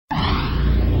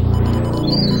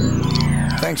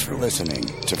Thanks for listening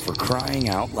to For Crying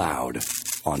Out Loud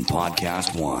on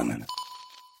Podcast One.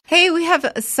 Hey, we have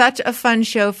such a fun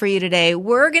show for you today.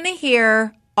 We're going to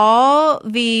hear all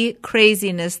the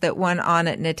craziness that went on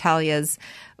at Natalia's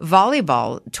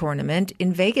volleyball tournament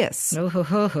in Vegas.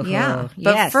 Yeah. But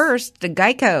Yes. first, the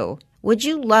Geico. Would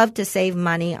you love to save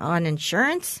money on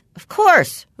insurance? Of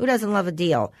course. Who doesn't love a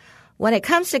deal? When it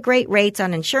comes to great rates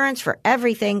on insurance for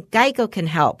everything, Geico can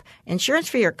help. Insurance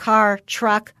for your car,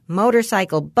 truck,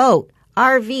 motorcycle, boat,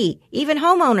 RV, even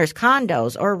homeowners,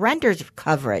 condos, or renters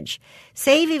coverage.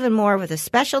 Save even more with a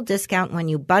special discount when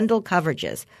you bundle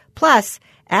coverages. Plus,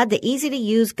 add the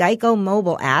easy-to-use Geico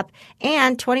mobile app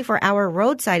and 24-hour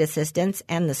roadside assistance,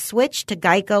 and the switch to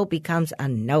Geico becomes a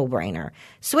no-brainer.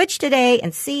 Switch today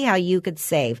and see how you could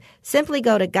save. Simply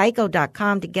go to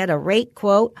geico.com to get a rate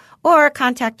quote or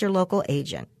contact your local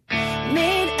agent.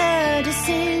 Made a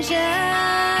decision.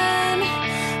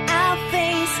 I'll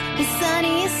face the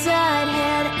sunny side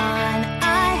head on.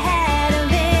 I had a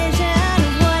vision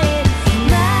of what it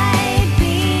might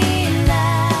be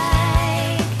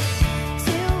like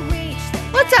to reach the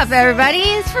What's up, everybody?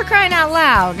 It's For Crying Out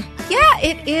Loud. Yeah,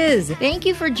 it is. Thank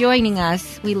you for joining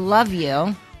us. We love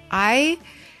you. I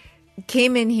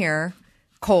came in here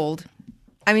cold.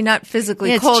 I mean, not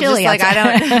physically It's cold, chilly just like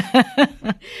outside. I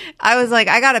don't. I was like,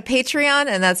 I got a Patreon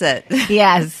and that's it.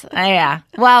 Yes. Yeah.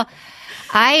 Well,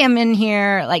 I am in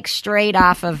here like straight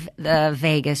off of the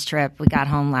Vegas trip. We got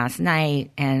home last night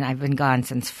and I've been gone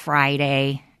since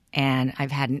Friday and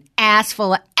I've had an ass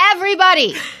full of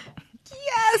everybody.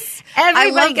 Yes. Everybody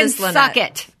I love can this, suck Lynette.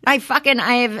 it. I've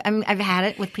had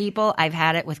it with people. I've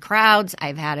had it with crowds.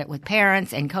 I've had it with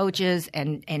parents and coaches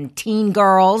and teen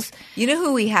girls. You know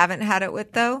who we haven't had it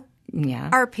with, though? Yeah.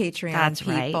 Our Patreon That's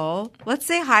right. people. Let's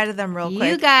say hi to them real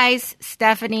quick. You guys,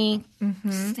 Stephanie,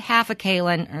 half of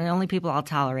Kaylin are the only people I'll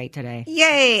tolerate today.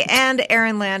 Yay. And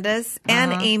Aaron Landis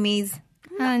and Amy's.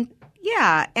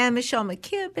 Yeah. And Michelle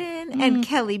McKibben and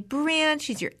Kelly Brand.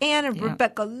 She's your aunt. And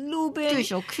Rebecca Lubin. She's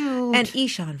so cute. And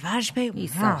Ishan Vajpayee.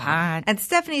 He's so hot. And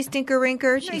Stephanie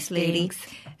Stinker-Rinker. Nice lady.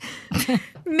 Stinks.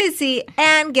 Missy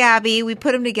and Gabby. We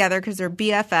put them together because they're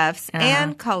BFFs.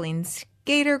 And Colleen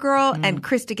Skater Girl. And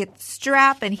Krista Gets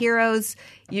Strap and Heroes.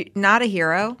 Not a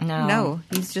hero. No.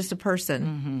 He's just a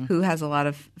person who has a lot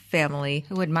of family.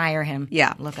 Who admire him.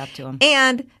 Yeah. Look up to him.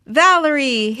 And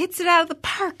Valerie hits it out of the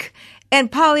park. And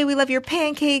Polly, we love your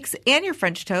pancakes and your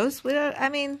French toast.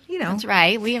 That's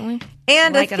right. We And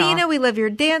like it all. Athena, we love your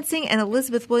dancing. And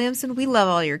Elizabeth Williamson, we love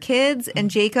all your kids.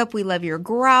 And Jacob, we love your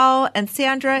growl. And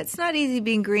Sandra, it's not easy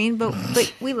being green, but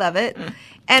we love it.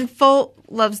 And Folt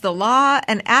loves the law.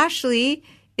 And Ashley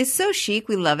is so chic.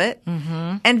 We love it.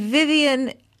 And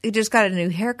Vivian just got a new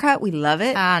haircut. We love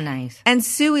it. Ah, nice. And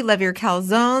Sue, we love your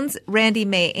calzones. Randy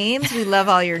May Ames, we love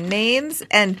all your names.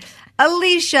 And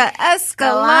Alicia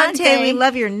Escalante, we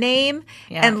love your name.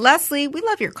 Yeah. And Leslie, we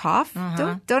love your cough.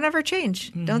 Don't ever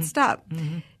change. Don't stop.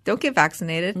 Don't get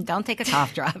vaccinated. Don't take a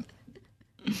cough drop.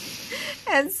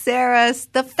 And Sarah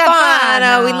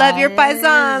Stefano, we love your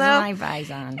paisano. My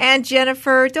paisano. And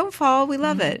Jennifer, don't fall. We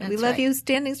love it. We that's love right. you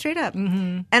standing straight up.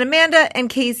 And Amanda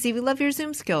and Casey, we love your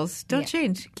Zoom skills. Don't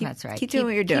change. That's right. Keep doing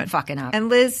what you're doing. Keep fucking up. And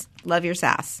Liz, love your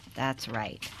sass. That's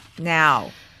right. Now.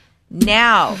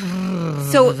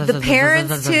 So the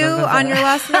parents too on your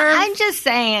last nerve? I'm just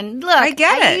saying. Look, I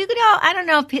get it. You know, I don't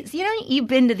know if you've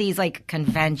been to these like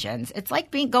conventions. It's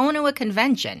like going to a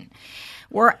convention.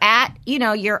 We're at,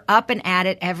 you're up and at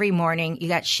it every morning. You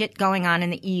got shit going on in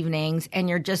the evenings, and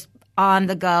you're just on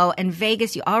the go. And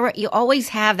Vegas, you always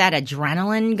have that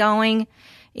adrenaline going,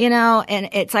 and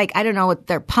it's like, I don't know what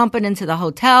they're pumping into the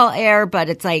hotel air, but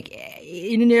it's like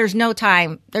there's no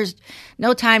time. There's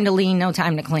no time to lean, no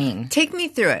time to clean. Take me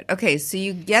through it. Okay, so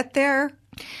you get there.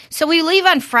 So we leave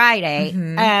on Friday,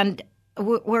 and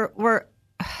we're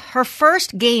her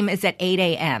first game is at 8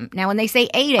 a.m. Now, when they say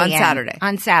 8 a.m.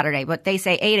 On Saturday, but they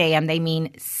say 8 a.m., they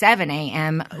mean 7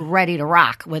 a.m. ready to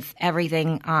rock with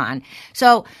everything on.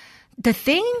 So the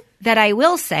thing that I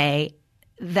will say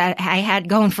that I had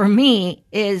going for me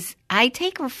is I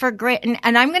take for granted,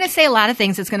 and I'm going to say a lot of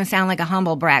things that's going to sound like a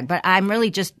humble brag, but I'm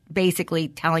really just basically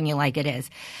telling you like it is.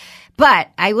 But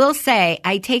I will say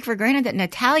I take for granted that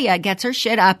Natalia gets her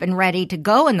shit up and ready to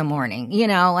go in the morning.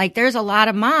 Like there's a lot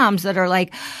of moms that are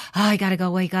like, oh, I got to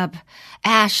go wake up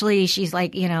Ashley. She's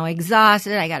like,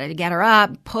 exhausted. I got to get her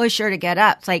up, push her to get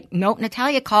up. It's like, nope,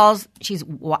 Natalia calls.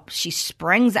 She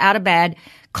springs out of bed,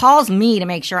 calls me to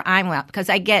make sure I'm up because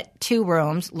I get 2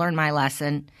 rooms, learn my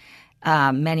lesson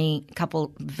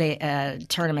couple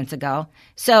tournaments ago.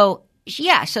 So,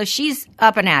 yeah, so she's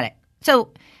up and at it.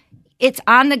 So it's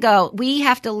on the go. We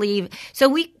have to leave. So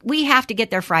we have to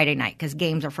get there Friday night because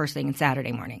games are first thing and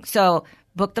Saturday morning. So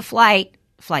book the flight.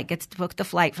 Flight gets booked the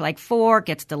flight for like 4,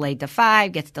 gets delayed to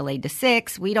 5, gets delayed to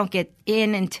 6. We don't get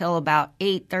in until about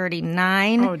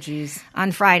 8:39. Oh, geez.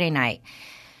 On Friday night.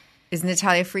 Is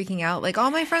Natalia freaking out? Like, all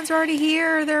my friends are already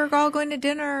here. They're all going to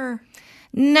dinner.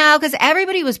 No, because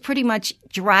everybody was pretty much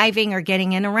driving or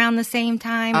getting in around the same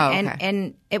time. Oh, okay.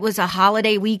 And it was a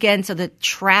holiday weekend, so the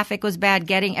traffic was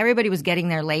bad everybody was getting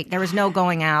there late. There was no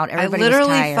going out. Everybody I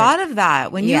literally was tired. thought of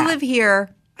that. When Yeah. you live here,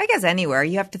 I guess anywhere,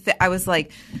 you have to I was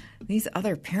like, these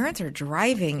other parents are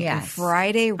driving in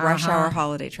Friday rush hour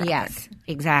holiday traffic. Yes,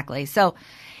 exactly. So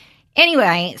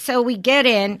anyway, so we get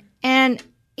in and,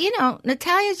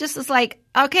 Natalia's just was like,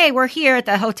 okay, we're here at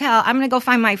the hotel. I'm going to go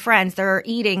find my friends. They're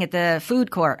eating at the food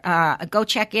court. Go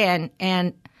check in.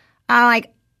 And I'm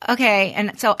like, okay.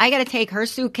 And so I got to take her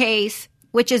suitcase,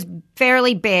 which is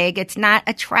fairly big. It's not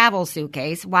a travel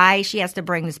suitcase. Why she has to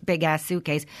bring this big-ass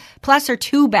suitcase, plus her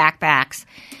 2 backpacks.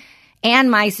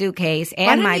 And my suitcase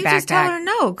and my backpack. Why didn't you just tell her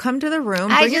no? Come to the room,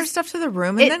 bring your stuff to the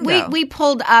room, and then go. We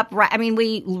pulled up.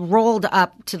 We rolled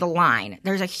up to the line.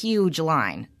 There's a huge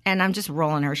line, and I'm just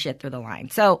rolling her shit through the line.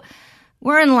 So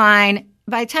we're in line.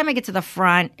 By the time I get to the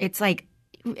front, it's like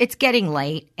it's getting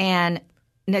late, and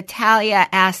Natalia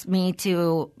asked me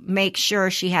to make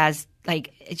sure she has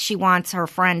she wants her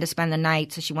friend to spend the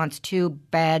night, so she wants 2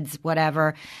 beds,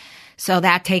 whatever. So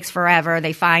that takes forever.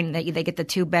 They get the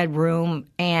 2-bedroom,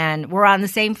 and we're on the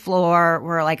same floor.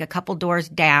 We're like a couple doors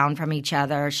down from each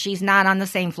other. She's not on the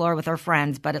same floor with her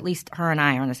friends, but at least her and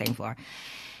I are on the same floor.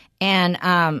 And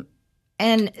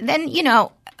then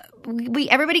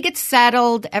everybody gets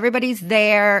settled. Everybody's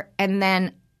there, and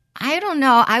then I don't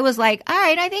know. I was like, all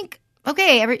right, I think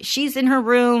okay. She's in her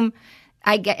room.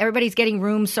 Everybody's getting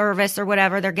room service or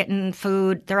whatever. They're getting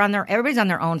food. Everybody's on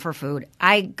their own for food.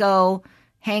 I go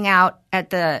hang out at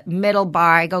the middle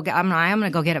bar. I'm going to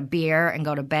go get a beer and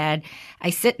go to bed. I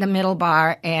sit in the middle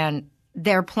bar, and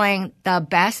they're playing the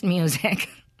best music.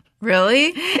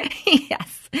 Really?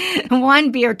 Yes.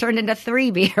 1 beer turned into 3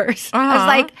 beers.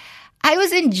 I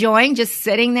was enjoying just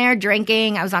sitting there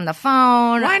drinking. I was on the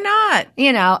phone. Why not?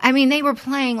 They were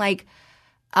playing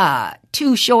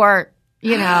Too Short,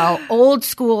 old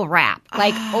school rap,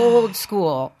 old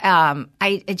school.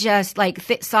 I just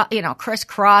Criss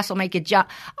Cross will make you jump,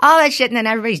 all that shit, and then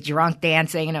everybody's drunk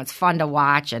dancing, and it's fun to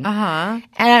watch. And and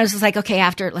I was just like, okay,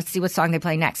 let's see what song they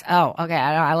play next. Oh, okay,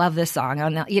 I love this song.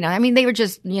 They were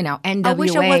just NWA. I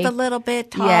wish I was a little bit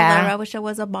taller. Yeah. I wish I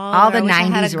was a baller. All the I wish 90s I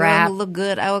had a girl rap. who looked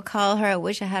good. I would call her. I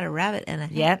wish I had a rabbit and a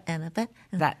hat and a bit.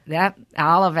 That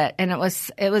all of it, and it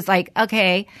was like,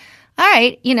 okay. All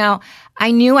right,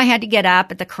 I knew I had to get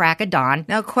up at the crack of dawn.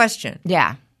 Now, question.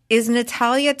 Yeah. Is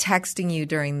Natalia texting you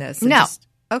during this? No.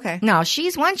 Okay. No,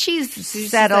 once she's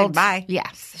settled. Bye.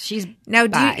 Yes. She's now.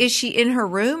 Bye. Is she in her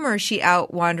room or is she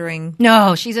out wandering?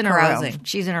 No, she's in her carousing? room.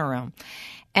 She's in her room.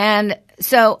 And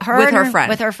so with her friend.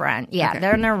 With her friend. Yeah, okay.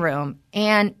 They're in their room.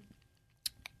 And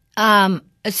here's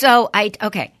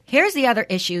the other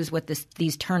issues with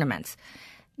these tournaments.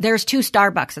 There's 2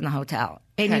 Starbucks in the hotel.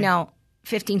 And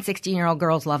 15, 16-year-old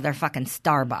girls love their fucking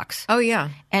Starbucks. Oh, yeah.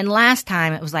 And last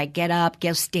time it was like, get up,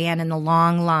 go stand in the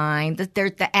long line.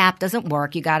 The app doesn't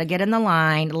work. You got to get in the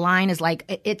line. The line is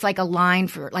it's like a line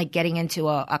for getting into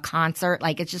a concert.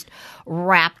 It's just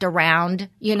wrapped around,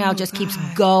 just keeps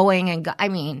going. And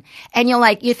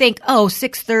you think,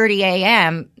 6:30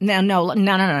 a.m.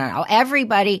 No.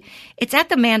 Everybody, it's at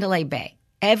the Mandalay Bay.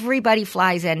 Everybody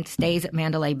flies in, stays at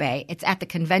Mandalay Bay. It's at the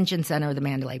convention center of the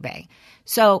Mandalay Bay.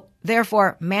 So,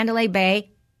 therefore, Mandalay Bay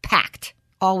packed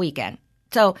all weekend.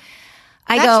 So,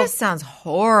 that just sounds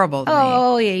horrible to me.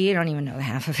 Oh, yeah, you don't even know the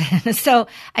half of it. So,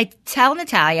 I tell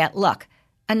Natalia, look,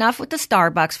 enough with the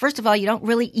Starbucks. First of all, you don't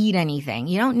really eat anything.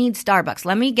 You don't need Starbucks.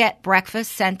 Let me get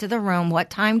breakfast sent to the room.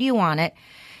 What time do you want it?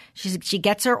 She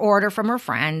gets her order from her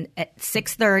friend at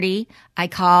 6:30. I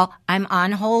call. I'm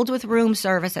on hold with room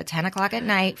service at 10 o'clock at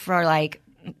night for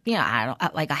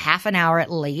a half an hour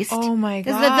at least. Oh, my God.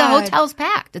 Because the hotel's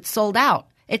packed. It's sold out.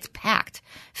 It's packed.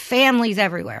 Families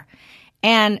everywhere.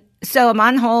 And so I'm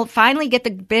on hold. Finally get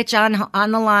the bitch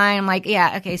on the line. I'm like,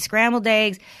 yeah, okay, scrambled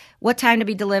eggs. What time to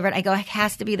be delivered? I go, it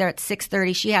has to be there at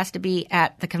 6:30. She has to be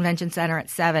at the convention center at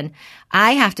 7.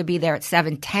 I have to be there at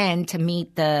 7:10 to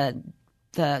meet the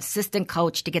assistant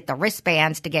coach to get the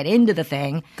wristbands to get into the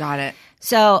thing. Got it.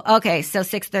 So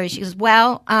 6:30. She goes,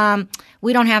 well,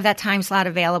 we don't have that time slot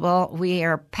available. We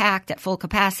are packed at full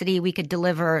capacity. We could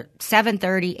deliver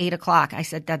 7:30, 8 o'clock. I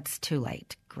said, that's too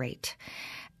late. Great.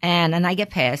 And then I get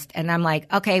pissed. And I'm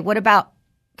like, okay, what about,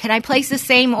 can I place the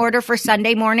same order for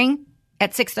Sunday morning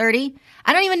at 6:30,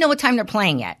 I don't even know what time they're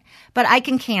playing yet. But I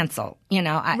can cancel, you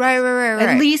know. Right.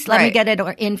 At least let me get it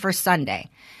in for Sunday.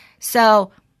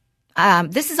 So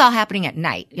this is all happening at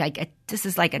night. This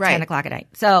is like at 10 o'clock at night.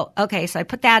 So, okay, so I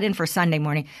put that in for Sunday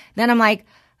morning. Then I'm like,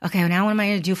 okay, well, now what am I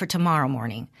going to do for tomorrow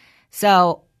morning?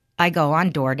 So I go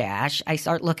on DoorDash. I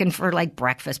start looking for like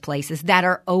breakfast places that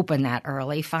are open that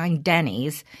early. Find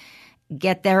Denny's,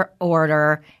 get their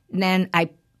order. And then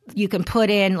you can put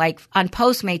in, like on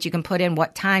Postmates, you can put in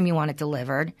what time you want it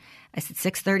delivered. I said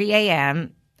 6:30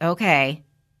 a.m. Okay.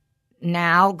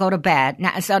 Now go to bed.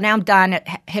 Now I'm done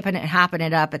hipping and hopping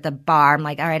it up at the bar. I'm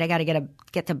like, all right, I got to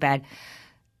get to bed.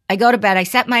 I go to bed. I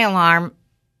set my alarm,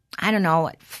 I don't know,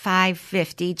 at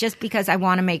 5:50 just because I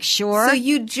want to make sure. So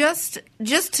you just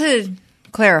to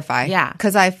clarify, yeah,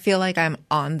 because I feel like I'm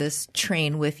on this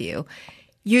train with you.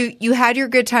 You had your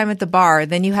good time at the bar,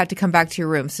 then you had to come back to your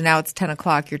room. So now it's 10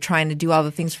 o'clock. You're trying to do all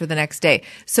the things for the next day.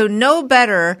 So no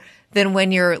better than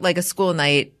when you're like a school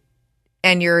night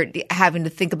and you're having to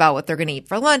think about what they're going to eat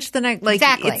for lunch the night. Like,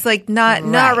 exactly. It's like not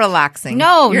relaxing.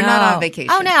 No, you're not on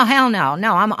vacation. Oh, no, hell no.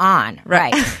 No, I'm on.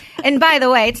 Right. And by the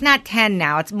way, it's not 10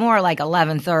 now. It's more like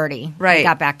 11:30. Right. I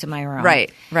got back to my room.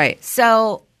 Right.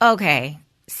 So, okay.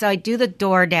 So I do the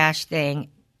DoorDash thing.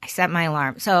 I set my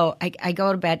alarm. So I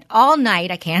go to bed all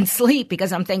night. I can't sleep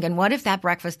because I'm thinking, what if that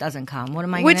breakfast doesn't come? What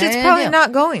am I going to do? Which it's probably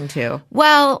not going to.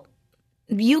 Well,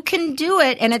 you can do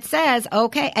it, and it says,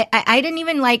 okay. I didn't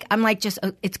even I'm like, just,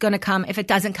 it's going to come. If it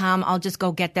doesn't come, I'll just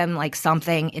go get them like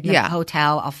something in the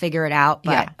hotel. I'll figure it out.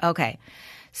 But okay.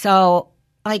 So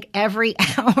like every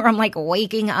hour, I'm like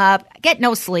waking up, get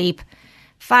no sleep.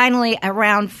 Finally,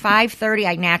 around 5:30,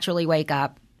 I naturally wake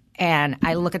up, and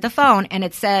I look at the phone, and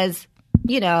it says,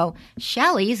 you know,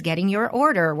 Shelly's getting your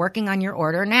order, working on your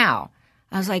order now.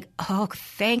 I was like, oh,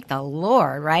 thank the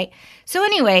Lord, right? So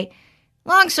anyway,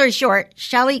 long story short,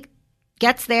 Shelly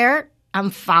gets there.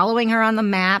 I'm following her on the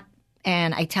map,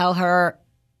 and I tell her,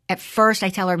 at first I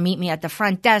tell her, meet me at the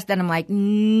front desk. Then I'm like,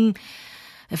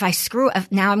 if I screw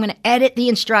up, now I'm going to edit the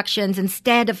instructions.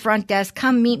 Instead of front desk,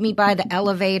 come meet me by the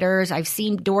elevators. I've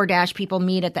seen DoorDash people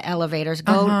meet at the elevators.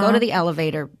 Go to the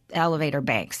elevator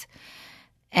banks.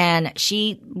 And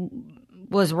she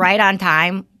was right on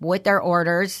time with their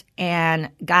orders and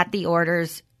got the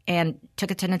orders and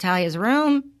took it to Natalia's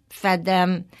room, fed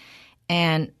them,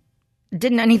 and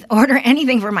didn't order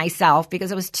anything for myself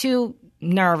because I was too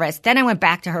nervous. Then I went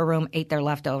back to her room, ate their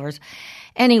leftovers.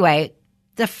 Anyway,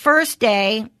 the first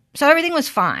day, so everything was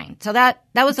fine. So that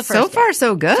was the first day. So far,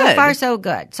 so good. So far, so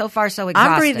good. So far, so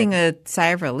exhausted. I'm breathing a sigh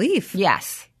of relief.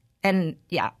 Yes. And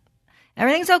yeah,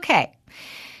 everything's okay.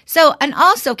 So, and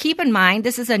also keep in mind,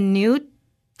 this is a new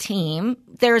team.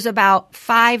 There's about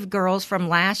 5 girls from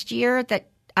last year that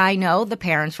I know the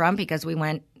parents from because we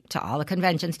went to all the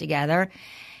conventions together.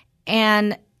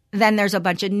 And then there's a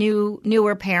bunch of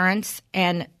newer parents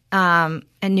and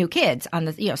new kids on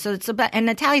the, so it's about, and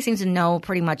Natalia seems to know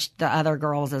pretty much the other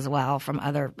girls as well from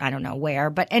other, I don't know where.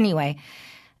 But anyway,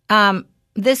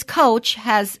 this coach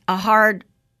has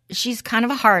she's kind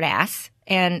of a hard ass,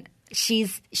 and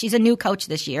she's a new coach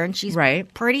this year, and she's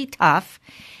pretty tough,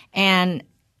 and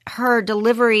her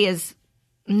delivery is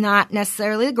not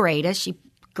necessarily the greatest.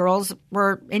 Girls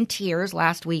were in tears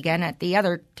last weekend at the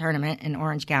other tournament in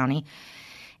Orange County,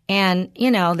 and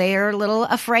they are a little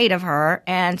afraid of her.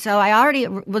 And so I already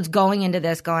was going into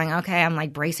this going, okay, I'm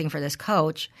like bracing for this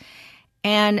coach,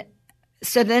 and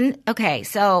so then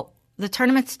so the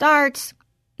tournament starts.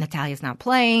 Natalia's not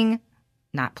playing.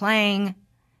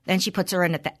 Then she puts her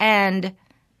in at the end,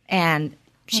 and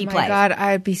she plays. Oh, my God,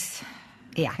 I'd be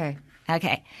 – yeah.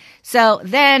 Okay. So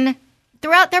then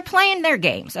throughout – they're playing their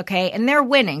games, okay, and they're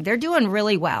winning. They're doing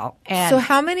really well. And so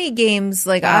how many games –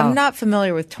 I'm not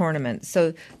familiar with tournaments.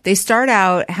 So they start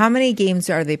out – how many games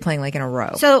are they playing in a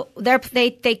row? So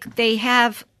they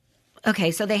have –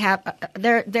 okay, so they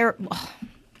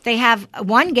have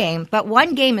one game, but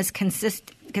one game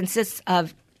consists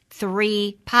of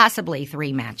possibly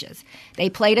three matches. They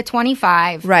play to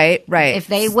 25. Right. If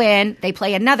they win, they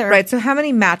play another. Right. So how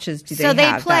many matches do they have?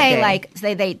 So they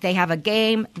play they have a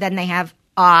game, then they have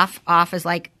off. Off is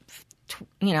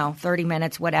 30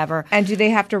 minutes, whatever. And do they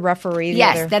have to referee?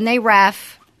 Yes. Then they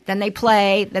ref. Then they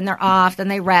play. Then they're off. Then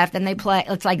they ref. Then they play.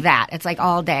 It's like that. It's like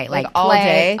all day. All play,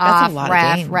 day. Off, that's a lot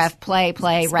ref, of games. Ref, play,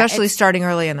 especially ref. Starting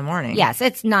early in the morning. Yes,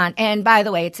 it's not. And by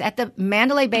the way, it's at the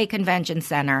Mandalay Bay Convention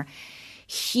Center.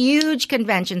 Huge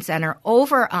convention center.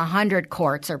 Over 100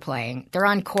 courts are playing. They're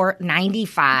on court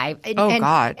 95.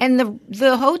 God. And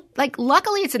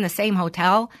luckily it's in the same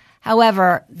hotel.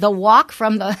 However, the walk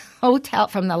from the hotel,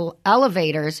 from the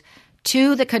elevators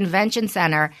to the convention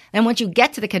center. And once you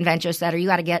get to the convention center, you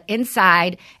got to get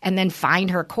inside and then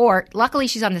find her court. Luckily,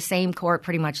 she's on the same court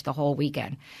pretty much the whole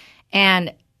weekend.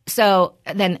 And so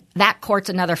then that court's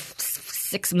another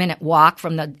 6-minute walk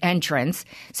from the entrance.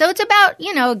 So it's about,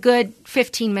 a good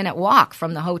 15-minute walk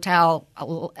from the hotel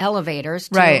elevators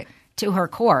to her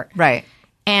court. Right.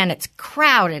 And it's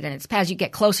crowded, and as you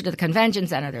get closer to the convention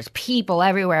center, there's people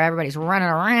everywhere. Everybody's running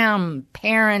around,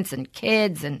 parents and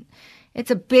kids, and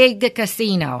it's a big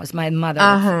casino, as my mother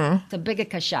would say. It's a big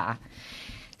kasha.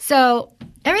 So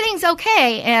everything's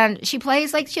okay, and she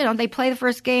plays they play the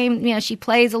first game. She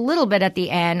plays a little bit at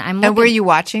the end. And were you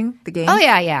watching the game? Oh,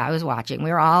 yeah, I was watching. We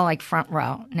were all front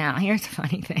row. Now, here's the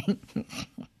funny thing.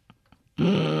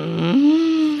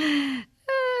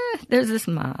 There's this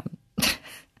mom.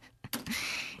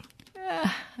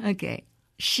 Okay.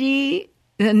 The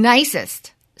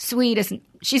nicest, sweetest.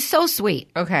 She's so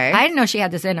sweet. Okay. I didn't know she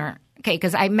had this in her. Okay,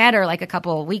 because I met her a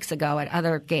couple of weeks ago at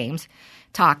other games.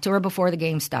 Talked to her before the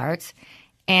game starts.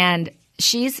 And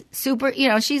she's super,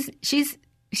 she's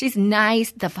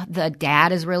nice. The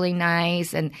dad is really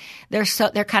nice. And they're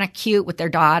kind of cute with their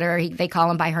daughter. They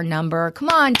call him by her number. Come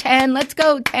on, 10, let's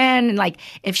go, 10. And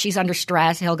if she's under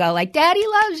stress, he'll go Daddy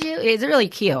loves you. It's really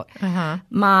cute.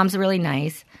 Mom's really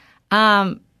nice.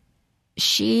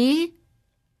 She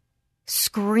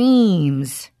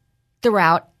screams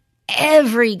throughout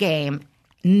every game,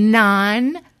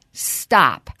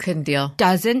 non-stop. Couldn't deal.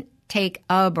 Doesn't take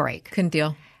a break. Couldn't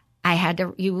deal. I had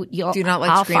to. You'll. Do not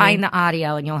like I'll screaming? find the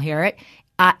audio and you'll hear it.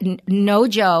 No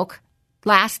joke.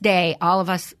 Last day, all of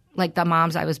us, the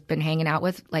moms I was been hanging out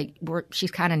with,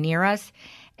 she's kind of near us,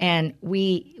 and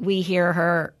we hear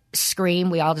her scream.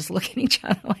 We all just look at each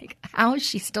other how is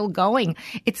she still going?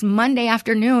 It's Monday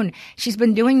afternoon. She's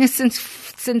been doing this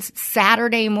since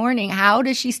Saturday morning. How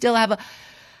does she still have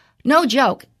no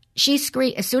joke? She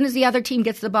screams as soon as the other team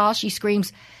gets the ball. She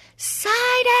screams, "Side out!"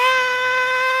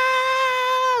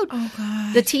 Oh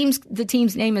God. The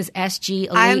team's name is SG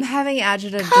Elite. I'm having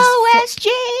agita. Go SG!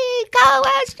 Go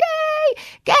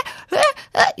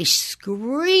SG!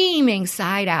 Screaming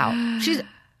side out.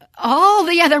 All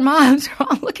the other moms are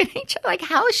all looking at each other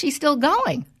how is she still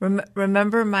going?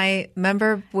 Remember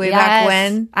way back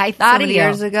when? I thought so of many you.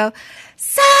 years ago.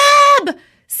 Sab!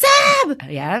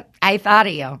 Yeah, I thought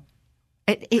of you.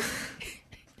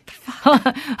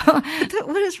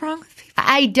 What is wrong with people?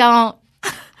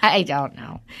 I don't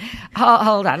know.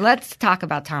 Hold on. Let's talk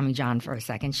about Tommy John for a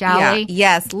second, shall we?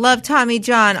 Yes. Love Tommy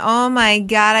John. Oh, my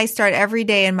God. I start every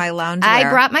day in my loungewear. I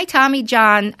brought my Tommy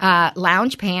John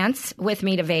lounge pants with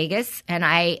me to Vegas, and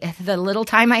the little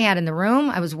time I had in the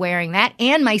room, I was wearing that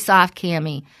and my soft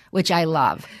cami, which I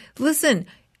love. Listen,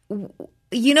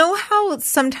 you know how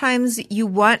sometimes you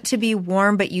want to be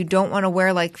warm, but you don't want to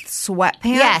wear sweatpants?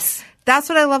 Yes. That's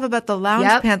what I love about the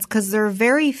lounge pants because they're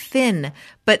very thin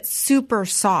but super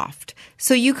soft.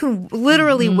 So you can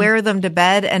literally wear them to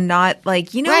bed and not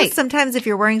sometimes if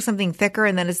you're wearing something thicker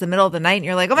and then it's the middle of the night and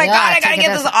you're like, oh my God, I got to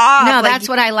get this off. No, that's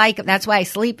what I like. That's why I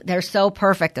sleep. They're so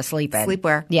perfect to sleep in.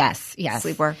 Sleepwear. Yes.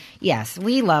 Sleepwear. Yes.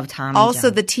 We love Tommy Also,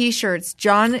 John. the T-shirts.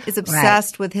 John is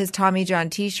obsessed with his Tommy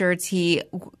John T-shirts. He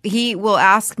will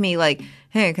ask me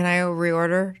hey, can I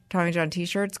reorder Tommy John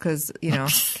T-shirts? Because,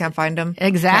 can't find them.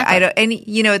 Exactly.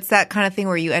 It's that kind of thing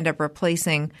where you end up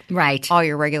replacing all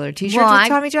your regular T-shirts with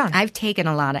Tommy John. I've taken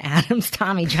a lot of Adam's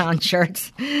Tommy John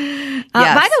shirts. By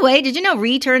the way, did you know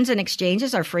returns and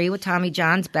exchanges are free with Tommy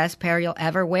John's best pair you'll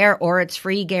ever wear or its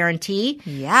free guarantee?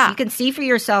 Yeah. You can see for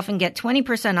yourself and get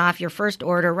 20% off your first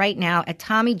order right now at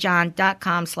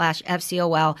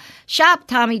TommyJohn.com/FCOL. Shop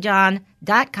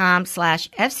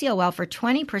TommyJohn.com/FCOL for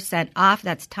 20% off.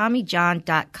 That's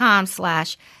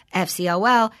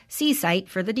TommyJohn.com/FCOL. See site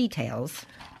for the details.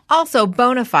 Also,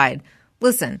 Bonafide.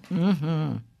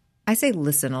 Listen. I say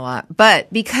listen a lot,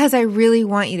 but because I really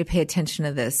want you to pay attention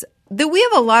to this. We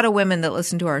have a lot of women that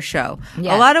listen to our show.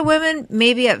 Yes. A lot of women,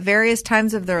 maybe at various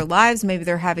times of their lives, maybe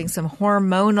they're having some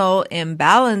hormonal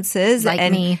imbalances. Like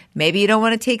and me. Maybe you don't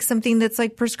want to take something that's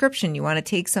like prescription. You want to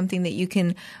take something that you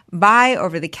can buy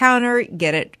over the counter,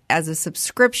 get it as a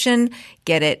subscription,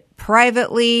 get it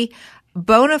privately.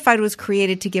 Bonafide was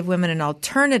created to give women an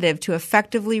alternative to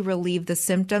effectively relieve the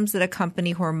symptoms that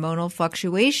accompany hormonal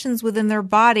fluctuations within their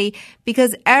body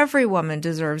because every woman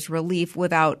deserves relief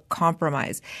without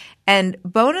compromise. And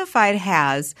Bonafide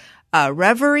has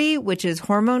Reverie, which is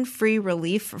hormone-free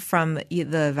relief from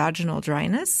the vaginal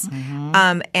dryness.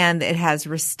 And it has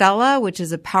Restella, which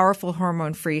is a powerful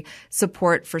hormone-free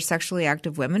support for sexually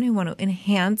active women who want to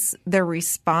enhance their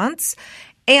response.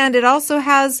 And it also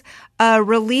has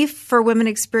relief for women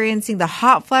experiencing the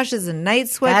hot flashes and night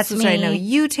sweats, That's which I me. know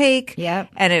you take. Yep.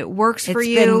 And it works for It's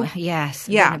you.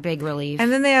 been a big relief.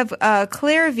 And then they have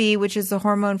Clariv, which is the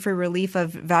hormone-free relief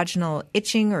of vaginal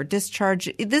itching or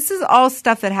discharge. This is all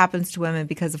stuff that happens to women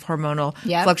because of hormonal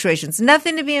fluctuations.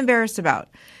 Nothing to be embarrassed about.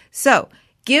 So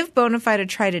give Bonafide a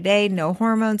try today. No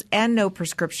hormones and no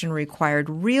prescription required.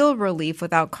 Real relief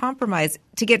without compromise.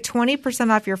 To get 20%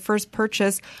 off your first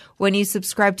purchase when you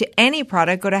subscribe to any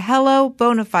product, go to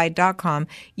hellobonafide.com.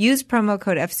 Use promo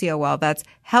code FCOL. That's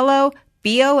hello,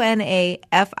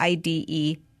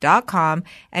 BONAFIDE.com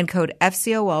and code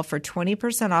FCOL for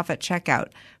 20% off at checkout.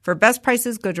 For best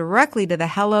prices, go directly to the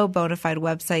Hello Bonafide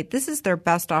website. This is their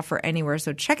best offer anywhere,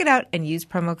 so check it out and use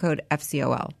promo code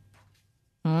FCOL.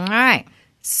 All right.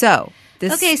 So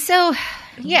I'll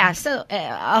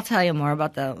tell you more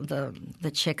about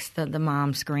the chicks, the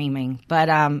mom screaming, but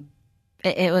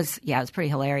it was pretty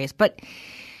hilarious. But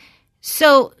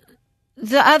so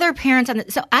the other parents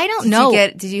I don't know.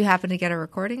 Did you happen to get a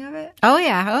recording of it? Oh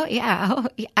yeah.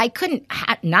 I couldn't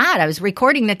not. I was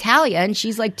recording Natalia, and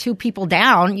she's like 2 people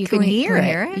down. You can hear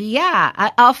it.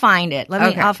 Yeah, I'll find it.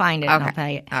 I'll find it. And I'll tell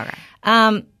you.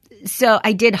 Okay. So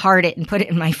I did heart it and put it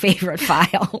in my favorite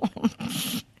file.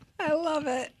 I love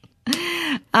it.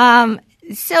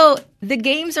 So the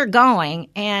games are going,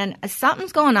 and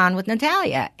something's going on with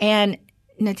Natalia. And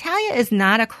Natalia is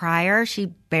not a crier.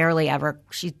 She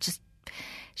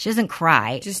doesn't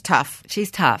cry. Just tough.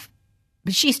 She's tough.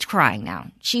 But she's crying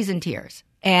now. She's in tears.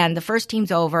 And the first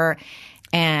team's over.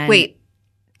 And wait.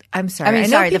 I'm sorry. I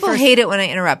know people hate it when I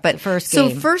interrupt, but first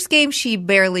game. So first game she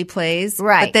barely plays,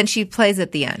 right? But then she plays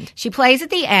at the end. She plays at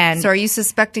the end. So are you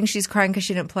suspecting she's crying because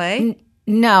she didn't play?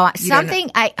 No,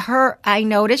 I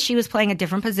noticed she was playing a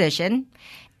different position,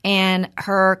 and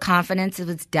her confidence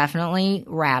was definitely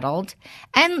rattled.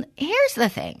 And here's the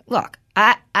thing: look,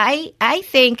 I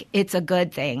think it's a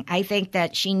good thing. I think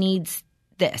that she needs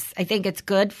this. I think it's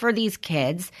good for these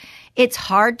kids. It's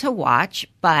hard to watch,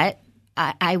 but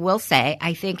I will say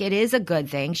I think it is a good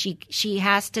thing. She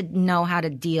has to know how to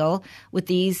deal with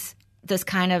this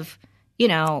kind of,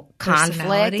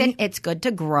 conflict, and it's good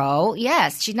to grow.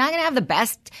 Yes, she's not going to have the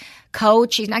best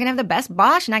coach. She's not going to have the best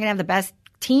boss. She's not going to have the best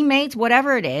teammates,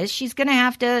 whatever it is. She's going to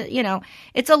have to,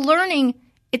 it's a learning.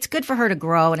 It's good for her to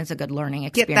grow, and it's a good learning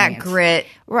experience. Get that grit,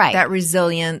 right? That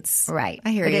resilience, right?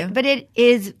 I hear you. But it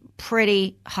is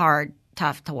pretty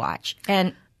tough to watch,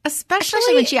 and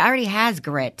especially when she already has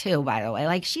grit too. By the way,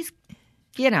 like she's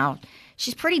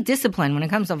pretty disciplined when it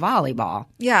comes to volleyball.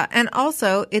 Yeah, and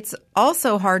also it's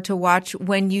also hard to watch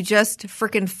when you just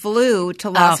freaking flew to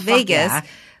Las Vegas. Yeah.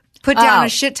 Put down a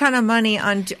shit ton of money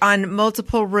on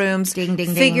multiple rooms. Ding,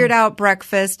 ding, figured out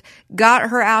breakfast.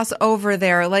 Got her ass over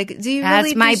there. Like, do you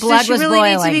really? My blood does she was really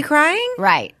boiling. need to be crying?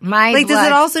 Right. Does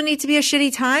it also need to be a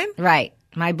shitty time? Right.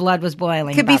 My blood was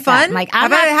boiling. Could be fun. Like, how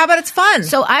about it's fun?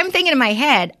 So I'm thinking in my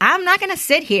head, I'm not going to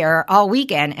sit here all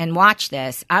weekend and watch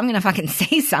this. I'm going to fucking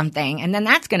say something, and then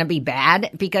that's going to be bad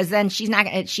because then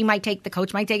the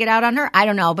coach might take it out on her. I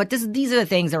don't know, but these are the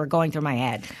things that were going through my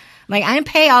head. Like, I didn't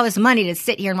pay all this money to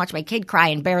sit here and watch my kid cry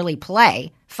and barely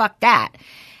play. Fuck that.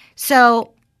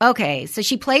 So, okay. So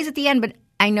she plays at the end, but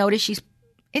I noticed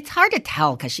it's hard to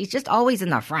tell because she's just always in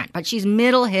the front. But she's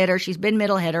middle hitter. She's been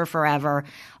middle hitter forever,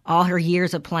 all her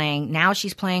years of playing. Now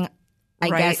she's playing, I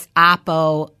guess,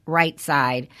 oppo right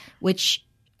side, which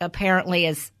apparently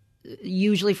is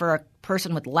usually for a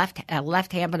person with left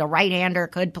hand, but a right-hander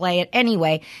could play it.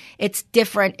 Anyway, it's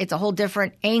different. It's a whole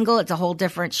different angle. It's a whole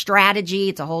different strategy.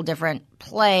 It's a whole different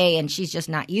play, and she's just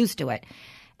not used to it.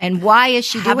 And why is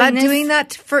she doing this? How about doing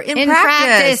that in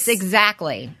practice?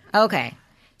 Exactly. Okay.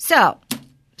 So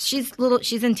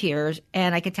she's in tears,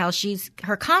 and I could tell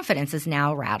her confidence is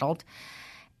now rattled.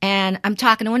 And I'm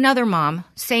talking to another mom.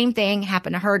 Same thing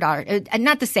happened to her daughter.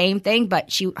 Not the same thing,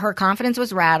 but her confidence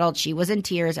was rattled. She was in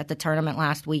tears at the tournament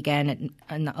last weekend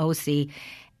in the OC.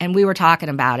 And we were talking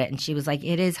about it. And she was like,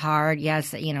 it is hard.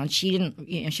 Yes. And she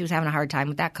didn't, she was having a hard time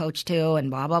with that coach too, and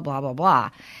blah, blah, blah, blah,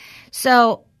 blah.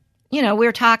 So, we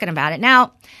were talking about it.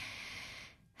 Now,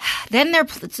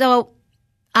 so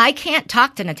I can't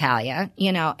talk to Natalia,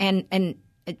 and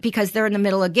because they're in the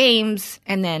middle of games,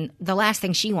 and then the last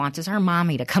thing she wants is her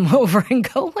mommy to come over and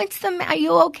go, "What's the matter? Are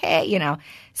you okay?"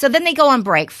 So then they go on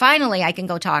break. Finally, I can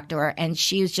go talk to her, and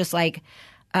she's just like,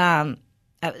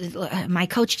 my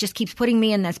coach just keeps putting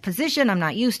me in this position. I'm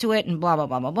not used to it, and blah, blah,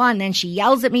 blah, blah, blah. And then she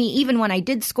yells at me. Even when I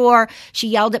did score, she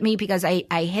yelled at me because I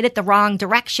hit it the wrong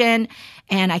direction,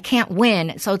 and I can't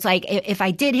win. So it's like, if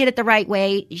I did hit it the right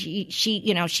way,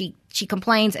 she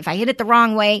complains. If I hit it the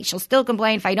wrong way, she'll still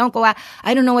complain. If I don't go out,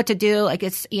 I don't know what to do. Like,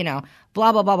 it's,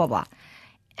 blah, blah, blah, blah, blah.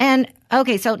 And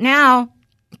okay, so now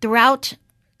throughout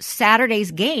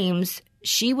Saturday's games,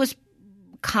 she was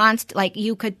like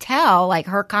you could tell, like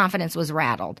her confidence was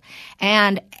rattled,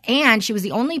 and she was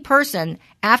the only person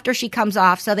after she comes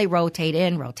off. So they rotate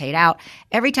in, rotate out.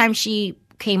 Every time she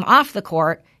came off the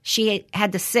court, she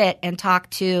had to sit and talk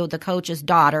to the coach's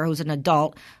daughter, who's an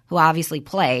adult who obviously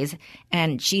plays,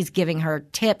 and she's giving her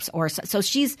tips so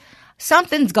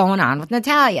something's going on with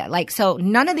Natalia. Like, so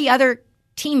none of the other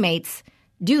teammates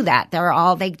do that.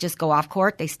 They just go off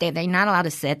court. They stay. They're not allowed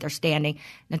to sit. They're standing.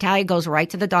 Natalia goes right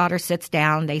to the daughter, sits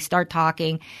down. They start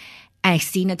talking. I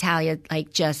see Natalia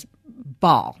like just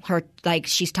bawl. Her like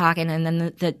she's talking, and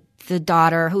then the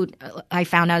daughter, who I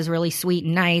found out was really sweet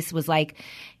and nice, was like,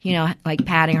 like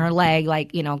patting her leg,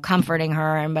 like, comforting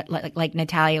her. And but like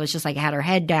Natalia was just like had her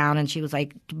head down, and she was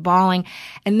like bawling.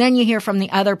 And then you hear from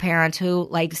the other parents who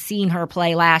like seen her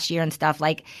play last year and stuff,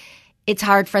 like, it's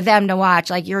hard for them to watch.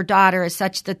 Like, your daughter is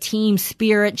such the team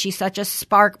spirit. She's such a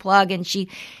spark plug, and she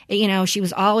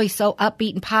was always so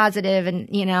upbeat and positive, and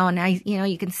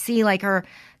you can see like her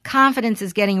confidence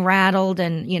is getting rattled,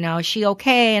 and is she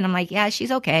okay? And I'm like, yeah,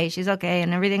 she's okay,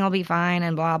 and everything will be fine,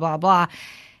 and blah blah blah.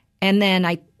 And then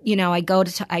I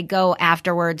go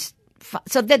afterwards.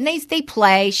 So then they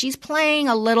play. She's playing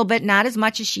a little bit, not as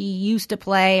much as she used to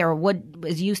play or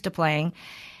was used to playing,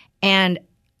 and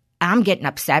I'm getting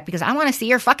upset because I want to see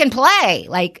her fucking play.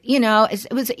 Like,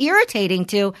 it was irritating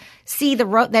to see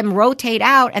them rotate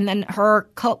out, and then her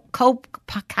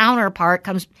counterpart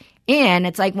comes in.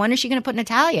 It's like, when is she going to put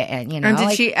Natalia in? And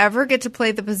did she ever get to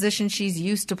play the position she's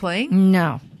used to playing?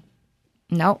 No.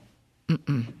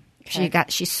 Okay.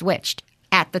 She switched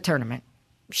at the tournament.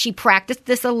 She practiced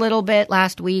this a little bit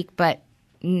last week, but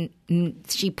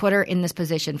she put her in this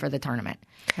position for the tournament.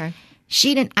 Okay.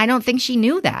 I don't think she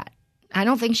knew that. I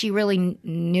don't think she really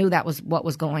knew that was what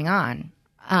was going on.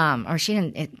 Or she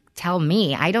didn't tell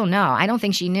me. I don't know. I don't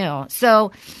think she knew.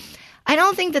 So I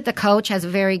don't think that the coach has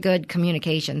very good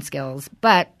communication skills.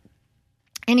 But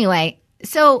anyway,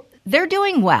 so they're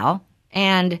doing well,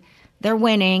 and they're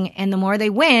winning. And the more they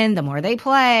win, the more they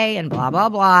play, and blah, blah,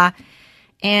 blah.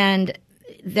 And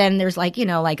then there's like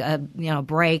a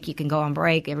break. You can go on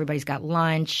break. Everybody's got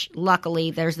lunch.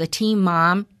 Luckily, there's the team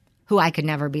mom, who I could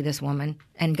never be this woman,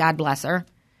 and God bless her.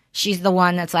 She's the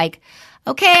one that's like,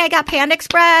 okay, I got Panda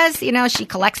Express. She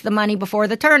collects the money before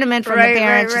the tournament from the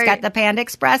parents. Right. She's got the Panda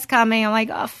Express coming. I'm like,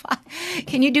 oh, fuck.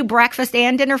 Can you do breakfast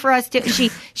and dinner for us too?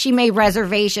 She made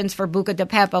reservations for Buca di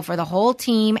Beppo for the whole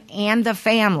team and the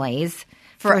families.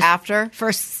 For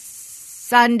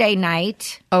Sunday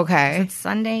night. Okay.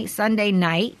 Sunday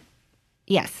night.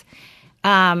 Yes.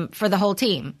 For the whole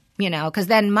team, because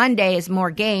then Monday is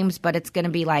more games, but it's going to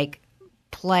be like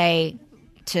play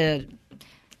to.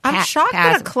 I'm shocked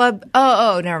that a club.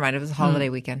 Oh, never mind. It was a holiday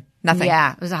weekend. Nothing.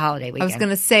 Yeah, it was a holiday weekend. I was going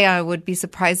to say I would be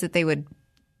surprised that they would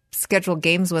schedule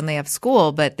games when they have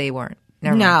school, but they weren't.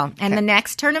 Never mind. And the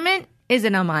next tournament is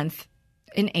in a month,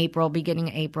 in April, beginning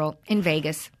of April, in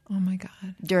Vegas. Oh my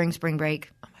God! During spring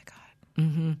break. Oh my God.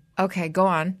 Mm-hmm. Okay, go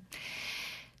on.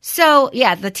 So,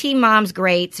 yeah, the team mom's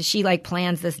great. So she like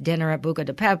plans this dinner at Buca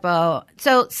di Beppo.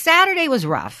 So Saturday was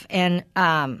rough. And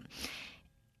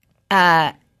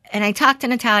I talked to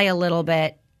Natalia a little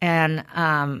bit, and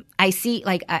I see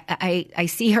I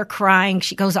see her crying.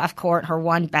 She goes off court. Her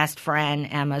one best friend,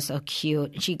 Emma, so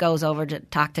cute. She goes over to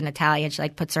talk to Natalia, and she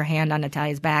like puts her hand on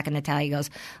Natalia's back, and Natalia goes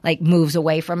moves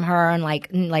away from her and like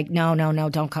no,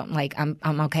 don't come. Like I'm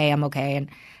okay. And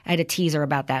I had to tease her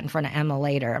about that in front of Emma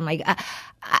later. I'm like,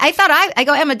 I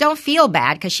go, Emma, don't feel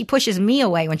bad, because she pushes me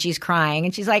away when she's crying.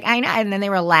 And she's like, I know. And then they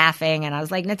were laughing. And I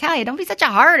was like, Natalia, don't be such a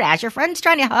hard ass. Your friend's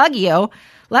trying to hug you.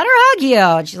 Let her hug you.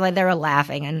 And she's like, they were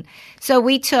laughing. And so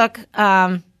we took,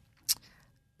 so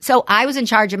I was in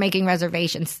charge of making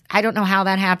reservations. I don't know how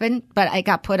that happened, but I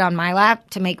got put on my lap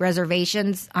to make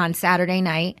reservations on Saturday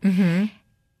night. Mm-hmm.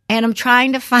 And I'm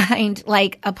trying to find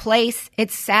like a place.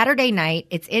 It's Saturday night.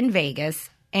 It's in Vegas.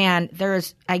 And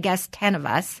there's, I guess, 10 of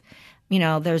us.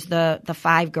 There's the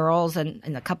 5 girls, and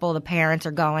a couple of the parents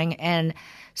are going. And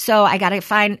so I got to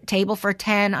find a table for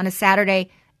 10 on a Saturday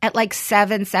at like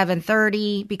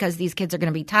 7:30, because these kids are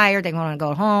going to be tired. They want to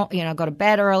go home, go to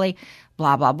bed early,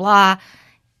 blah, blah, blah.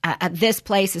 This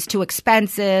place is too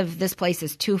expensive. This place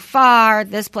is too far.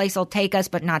 This place will take us,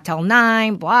 but not till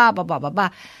 9, blah, blah, blah, blah, blah.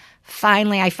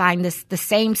 Finally, I find the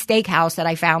same steakhouse that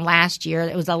I found last year.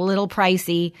 It was a little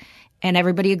pricey, and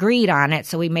everybody agreed on it.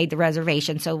 So we made the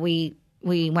reservation. So we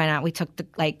went out. We took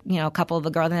a couple of the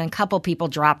girls, and then a couple people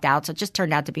dropped out. So it just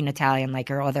turned out to be Natalia and like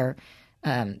her other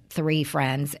 3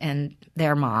 friends and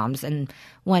their moms, and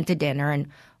went to dinner. And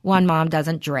one mom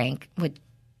doesn't drink.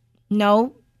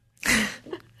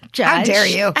 judge. How dare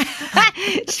you?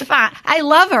 She's fine. I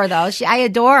love her, though. I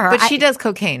adore her. But she does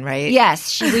cocaine, right?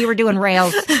 Yes. We were doing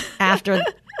rails after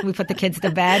we put the kids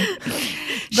to bed.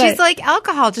 She's like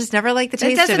alcohol, just never like the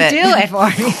taste of it. It doesn't do it for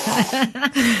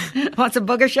me. Want some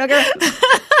booger sugar?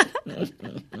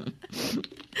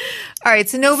 All right,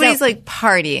 so nobody's like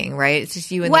partying, right? It's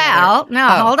just you and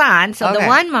hold on. So the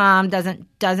one mom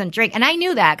doesn't drink, and I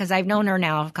knew that because I've known her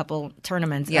now a couple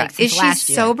tournaments. Yeah, like, since is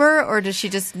she sober or does she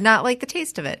just not like the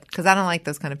taste of it? Because I don't like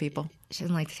those kind of people. She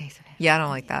doesn't like the taste of it. Yeah, I don't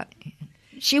like that.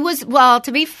 She was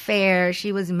to be fair,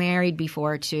 she was married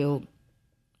before to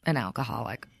an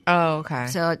alcoholic. Oh, okay.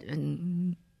 So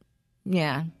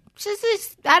yeah, she's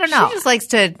just, I don't know. She just likes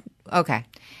to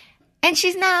And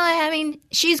she's not, I mean,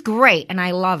 she's great and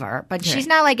I love her, but she's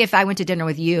not like if I went to dinner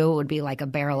with you, it would be like a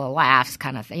barrel of laughs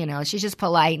kind of thing. You know, she's just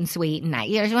polite and sweet and nice.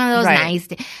 You know, she's one of those nice,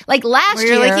 like last where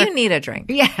year. You're like, you need a drink.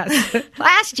 Yes.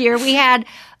 Last year we had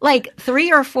like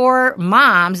 3 or 4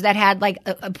 moms that had like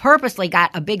purposely got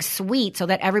a big suite so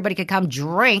that everybody could come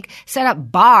drink, set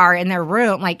up bar in their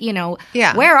room. Like, you know,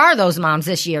 where are those moms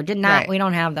this year? We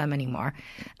don't have them anymore.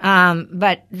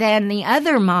 But then the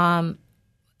other mom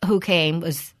who came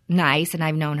was nice, and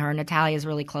I've known her. Natalia's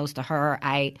really close to her.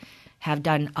 I have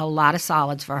done a lot of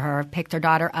solids for her. Picked her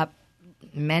daughter up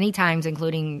many times,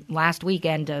 including last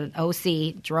weekend to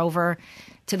OC, drove her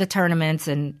to the tournaments,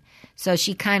 and so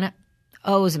she kind of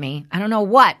owes me. I don't know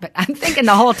what, but I'm thinking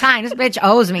the whole time, this bitch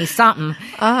owes me something,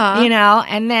 you know,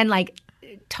 and then like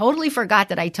totally forgot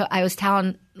that I was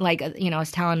telling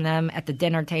them at the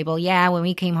dinner table, when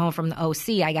we came home from the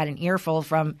OC, I got an earful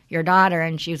from your daughter,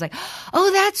 and she was like,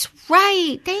 oh, that's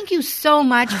right. Thank you so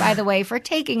much, by the way, for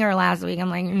taking her last week.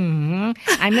 I'm like,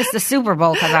 I missed the Super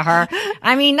Bowl because of her.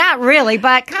 I mean, not really,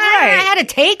 but kind of I had to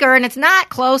take her, and it's not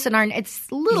close, and it's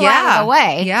a little out of the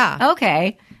way. Yeah.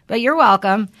 Okay. But you're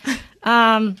welcome.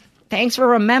 Thanks for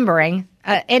remembering.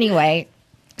 Anyway,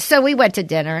 so we went to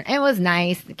dinner. It was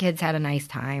nice. The kids had a nice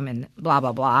time and blah,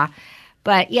 blah, blah.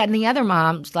 But yeah, and the other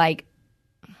mom's like,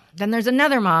 then there's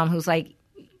another mom who's like,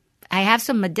 I have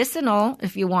some medicinal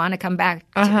if you want to come back.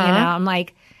 You know, I'm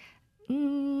like,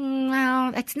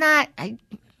 well, it's not,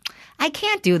 I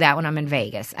can't do that when I'm in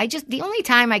Vegas. The only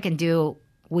time I can do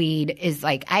weed is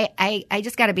like, I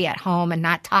just got to be at home and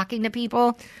not talking to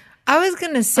people. I was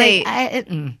going to say, it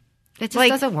just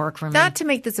doesn't work for me. Not to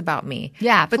make this about me.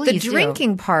 Yeah, but the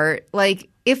drinking part, like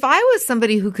if I was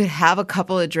somebody who could have a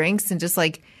couple of drinks and just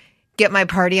like get my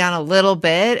party on a little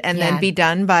bit and then be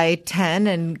done by 10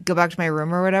 and go back to my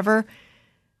room or whatever,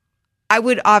 I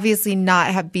would obviously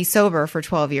not be sober for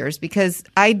 12 years because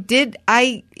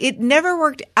it never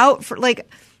worked out for like,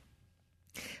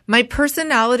 my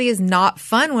personality is not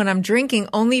fun when I'm drinking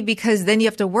only because then you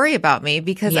have to worry about me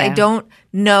because I don't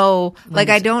know, like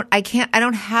I don't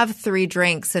have 3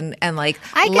 drinks and like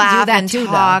I laugh do that and too,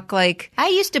 talk. though. Like I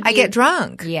used to be, I get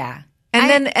drunk. Yeah.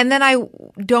 And then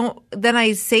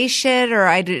I say shit or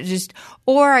I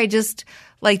just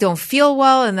like don't feel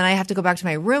well and then I have to go back to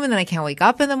my room and then I can't wake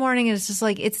up in the morning and it's just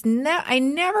like I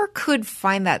never could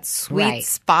find that sweet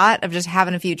spot of just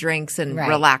having a few drinks and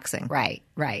relaxing. Right.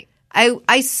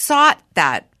 I sought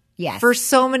that Yes. For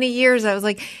so many years, I was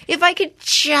like, if I could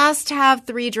just have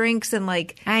 3 drinks and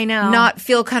like, I know, not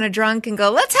feel kind of drunk and go,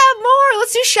 let's have more,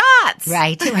 let's do shots.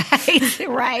 Right.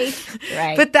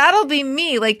 But that'll be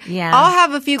me. Like, yeah. I'll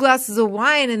have a few glasses of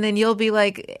wine and then you'll be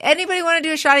like, anybody want to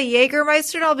do a shot of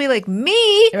Jägermeister? And I'll be like,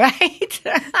 me. Right.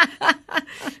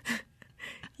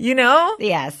 You know?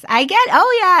 Yes. I get,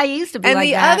 oh yeah, I used to be and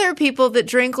like that. And the other people that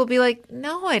drink will be like,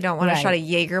 no, I don't want a right. shot of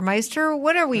Jägermeister.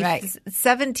 What are we,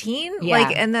 17? Yeah.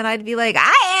 Like, and then I'd be like,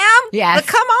 I am. Yes. But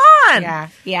come on.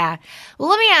 Yeah. Well,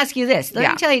 let me ask you this.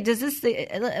 Let me tell you,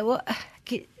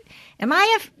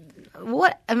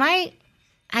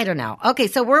 I don't know. Okay,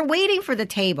 so we're waiting for the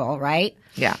table, right?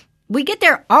 Yeah. We get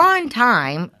there on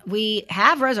time. We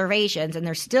have reservations, and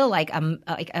there's still like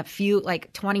a few,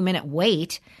 like 20-minute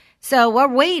wait. So we're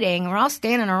waiting. We're all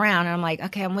standing around, and I'm like,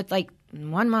 okay, I'm with like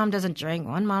one mom doesn't drink,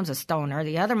 one mom's a stoner,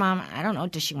 the other mom, I don't know,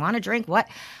 does she want to drink? What?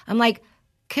 I'm like,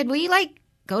 could we like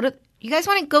go to? You guys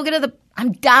want to go get to the?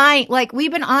 I'm dying. Like we've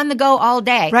been on the go all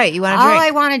day. Right. You want to drink? All I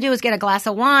want to do is get a glass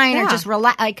of wine or just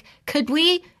relax. Like, could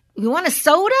we? You want a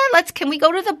soda? Can we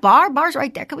go to the bar? Bar's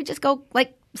right there. Could we just go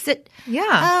like sit?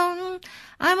 Yeah.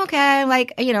 I'm okay.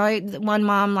 Like, you know, one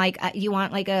mom like, you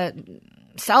want like a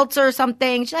seltzer or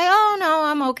something? She's like, oh no,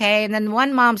 I'm okay. And then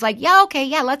one mom's like, yeah, okay,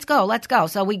 yeah, let's go.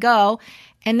 So we go,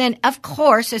 and then of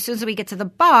course, as soon as we get to the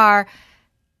bar,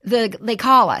 they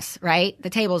call us. Right, the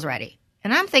table's ready,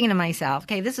 and I'm thinking to myself,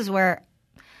 okay, this is where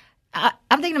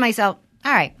I'm thinking to myself,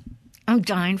 all right, I'm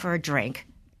dying for a drink.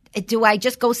 do I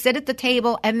just go sit at the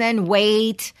table and then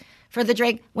wait for the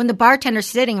drink when the bartender's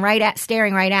staring right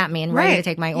at me and ready to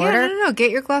take my order? No.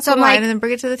 Get your glass of wine and then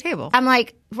bring it to the table. I'm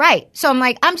like, right. So I'm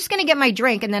like, I'm just going to get my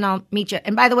drink and then I'll meet you.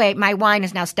 And by the way, my wine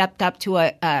has now stepped up to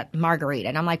a margarita.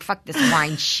 And I'm like, fuck this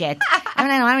wine shit. I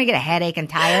don't want to get a headache and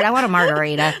tired. I want a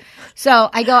margarita. So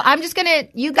I go, I'm just going to,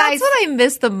 you guys. That's what I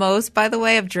miss the most, by the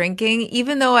way, of drinking,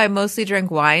 even though I mostly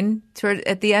drink wine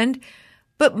at the end.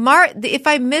 But if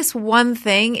I miss one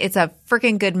thing, it's a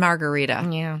freaking good margarita.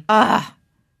 Yeah.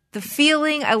 The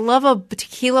feeling, I love a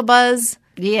tequila buzz.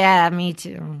 Yeah, me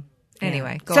too.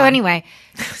 Anyway, go on. Anyway,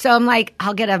 so I'm like,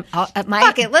 I'll get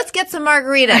fuck it, let's get some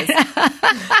margaritas.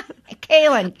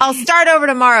 Kaylin. I'll start over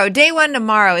tomorrow. Day 1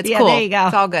 tomorrow. It's cool. There you go.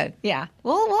 It's all good. Yeah.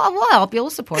 We'll help you. We'll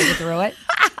support you through it.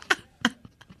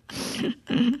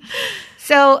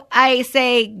 So I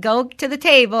say, go to the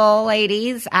table,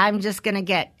 ladies. I'm just going to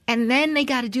get, and then they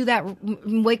got to do that,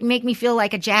 make me feel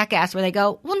like a jackass where they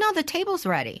go, well, no, the table's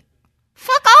ready.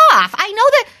 Fuck off. I know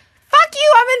that. Fuck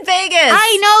you. I'm in Vegas.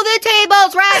 I know the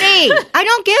table's ready. I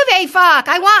don't give a fuck.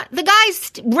 I want the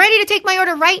guy's ready to take my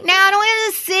order right now. I don't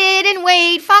want to sit and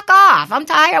wait. Fuck off. I'm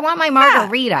tired. I want my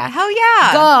margarita. Hell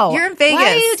yeah. Go. You're in Vegas.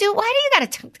 Why do you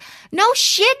got to? No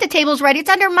shit. The table's ready. It's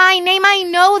under my name. I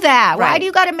know that. Right. Why do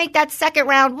you got to make that second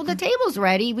round? Well, the table's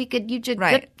ready. You should.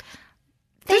 Right.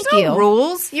 Thank There's you. no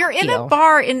rules. You're in a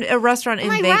bar in a restaurant in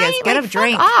Vegas. Right? Get a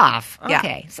drink. Fuck off. Yeah.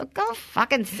 Okay. So go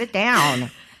fucking sit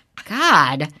down.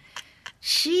 God.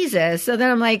 Jesus. So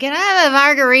then I'm like, can I have a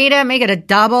margarita? Make it a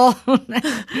double.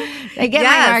 I get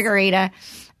my margarita.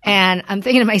 And I'm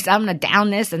thinking to myself, I'm going to down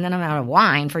this and then I'm out of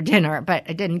wine for dinner. But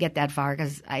I didn't get that far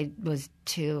because I was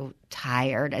too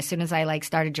tired. As soon as I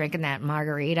started drinking that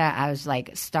margarita, I was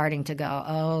starting to go,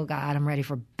 oh God, I'm ready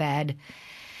for bed.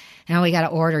 Now we got to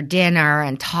order dinner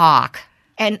and talk.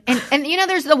 And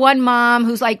there's the one mom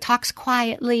who's talks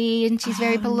quietly and she's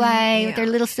very polite with her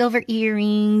little silver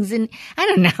earrings. And I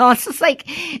don't know. It's just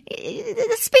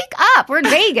speak up. We're in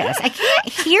Vegas. I can't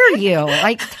hear you.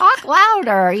 Talk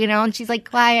louder, and she's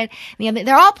quiet. And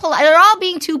they're all polite. They're all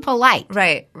being too polite.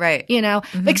 Right.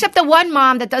 Mm-hmm. Except the one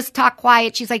mom that does talk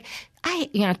quiet. She's like,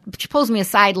 she pulls me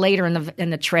aside later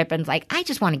in the trip and is like, I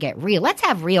just want to get real. Let's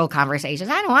have real conversations.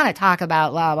 I don't want to talk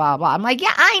about blah, blah, blah. I'm like,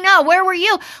 yeah, I know. Where were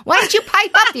you? Why didn't you pipe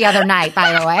up the other night,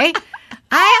 by the way?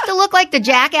 I have to look like the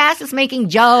jackass that's making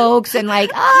jokes and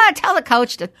tell the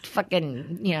coach to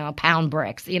fucking, pound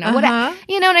bricks, whatever.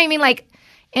 You know what I mean?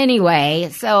 Anyway,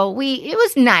 so it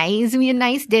was nice. We had a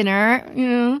nice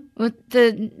dinner, with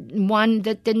the one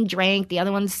that didn't drink, the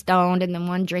other one stoned, and then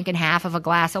one drinking half of a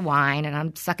glass of wine, and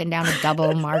I'm sucking down a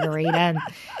double margarita, and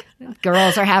the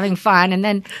girls are having fun. And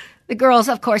then the girls,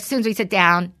 of course, as soon as we sit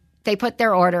down, they put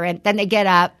their order in, then they get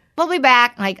up. We'll be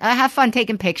back. I have fun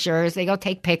taking pictures. They go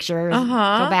take pictures,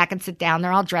 go back and sit down.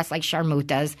 They're all dressed like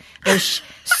sharmutas.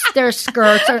 Their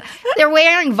skirts are, they're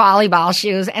wearing volleyball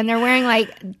shoes, and they're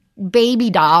wearing baby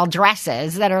doll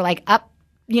dresses that are up,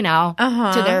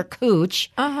 to their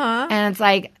cooch. And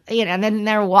it's and then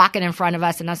they're walking in front of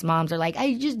us and us moms are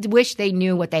I just wish they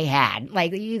knew what they had.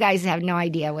 You guys have no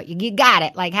idea what you got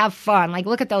it. Have fun.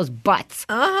 Look at those butts.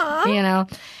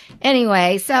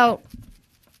 Anyway, so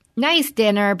nice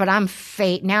dinner, but I'm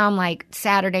now I'm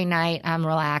Saturday night, I'm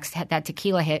relaxed. That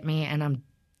tequila hit me and I'm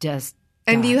just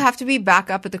done. And do you have to be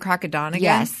back up at the crack of dawn again?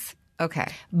 Yes. Okay.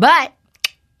 But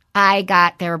I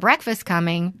got their breakfast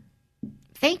coming.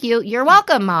 Thank you. You're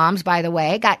welcome, moms, by the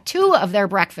way. Got 2 of their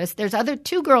breakfast. There's other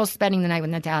 2 girls spending the night with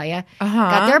Natalia.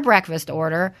 Got their breakfast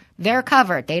order. They're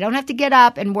covered. They don't have to get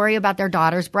up and worry about their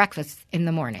daughter's breakfast in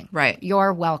the morning. Right.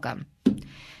 You're welcome.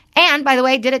 And, by the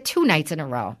way, did it 2 nights in a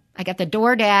row. I got the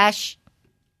DoorDash.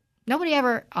 Nobody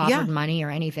ever offered money or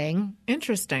anything.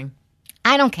 Interesting.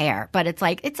 I don't care. But it's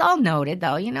it's all noted,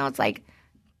 though. It's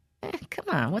come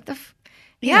on. What the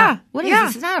what is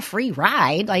this? It's not a free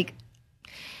ride.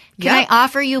 Can I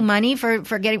offer you money for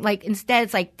getting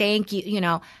instead it's thank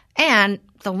you, And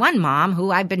the one mom who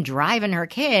I've been driving her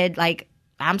kid,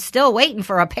 I'm still waiting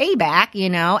for a payback,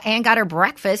 and got her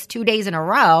breakfast 2 days in a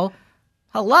row.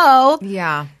 Hello?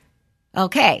 Yeah.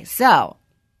 Okay, so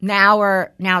now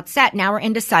it's set. Now we're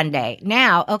into Sunday.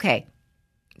 Now, okay.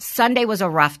 Sunday was a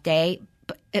rough day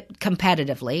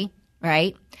competitively,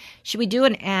 right? Should we do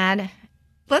an ad?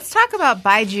 Let's talk about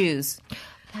Baiju's.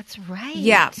 That's right.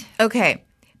 Yeah. Okay.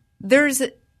 There's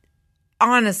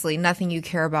honestly nothing you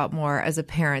care about more as a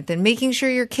parent than making sure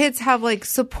your kids have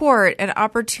support and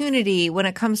opportunity when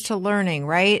it comes to learning,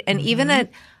 right? And even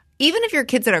even if your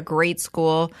kid's at a great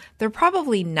school, they're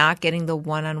probably not getting the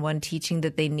one-on-one teaching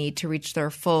that they need to reach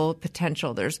their full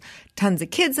potential. There's tons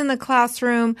of kids in the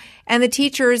classroom, and the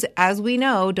teachers, as we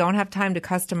know, don't have time to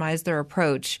customize their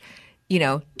approach,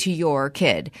 to your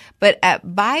kid. But at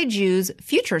Baiju's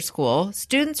Future School,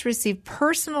 students receive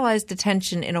personalized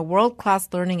attention in a world-class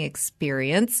learning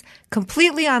experience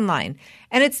completely online.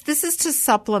 And this is to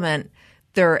supplement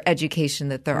their education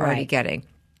that they're already getting.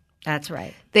 That's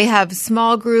right. They have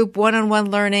small group,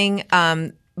 one-on-one learning.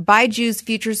 Baiju's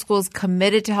Future School is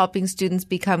committed to helping students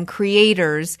become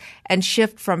creators and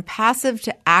shift from passive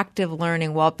to active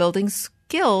learning while building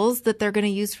skills that they're going to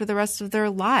use for the rest of their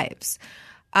lives.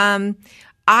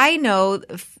 I know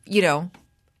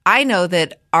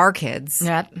that our kids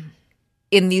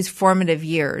in these formative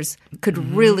years could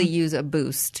really use a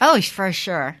boost. Oh, for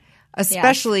sure.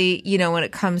 Especially, when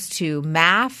it comes to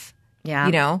math,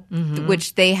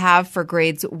 which they have for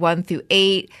grades 1 through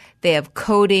 8. They have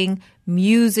coding,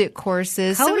 music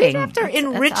courses. Coding. So we have to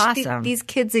enrich these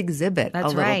kids' exhibit a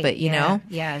little bit, know?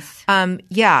 Yes.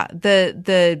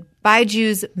 The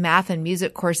Baiju's math and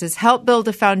music courses help build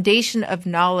a foundation of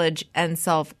knowledge and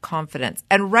self-confidence.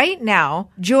 And right now,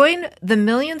 join the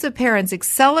millions of parents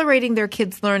accelerating their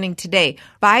kids' learning today.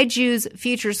 Baiju's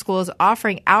Future School is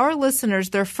offering our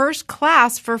listeners their first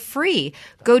class for free.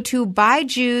 Go to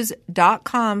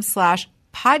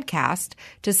baijus.com/podcast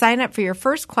to sign up for your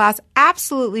first class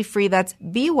absolutely free. That's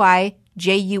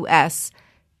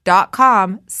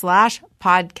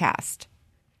BYJUS.com/podcast.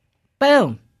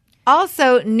 Boom.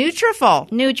 Also,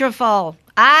 Nutrafol.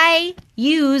 I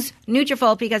use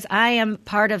Nutrafol because I am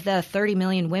part of the 30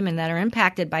 million women that are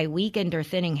impacted by weakened or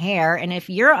thinning hair. And if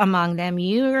you're among them,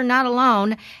 you're not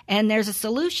alone. And there's a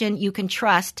solution you can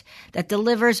trust that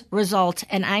delivers results.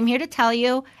 And I'm here to tell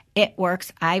you it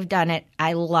works. I've done it.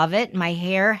 I love it. My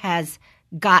hair has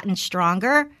gotten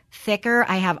stronger, thicker.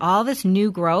 I have all this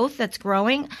new growth that's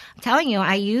growing. I'm telling you,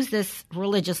 I use this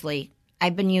religiously.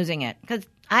 I've been using it because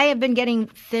I have been getting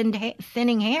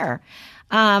thinning hair.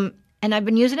 And I've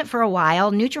been using it for a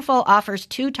while. Nutrafol offers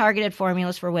 2 targeted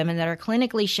formulas for women that are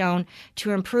clinically shown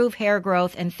to improve hair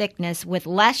growth and thickness with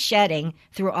less shedding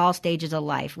through all stages of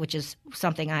life, which is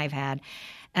something I've had.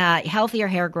 Healthier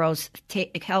hair growth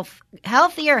takes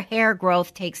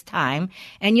time,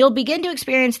 and you'll begin to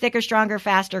experience thicker, stronger,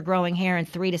 faster growing hair in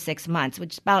 3 to 6 months,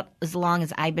 which is about as long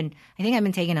as I think I've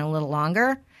been taking it a little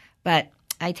longer, but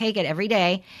I take it every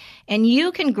day. And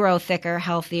you can grow thicker,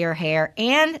 healthier hair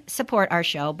and support our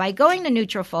show by going to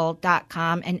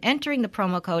Nutrafol.com and entering the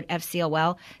promo code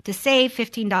FCOL to save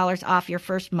 $15 off your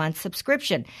first month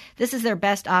subscription. This is their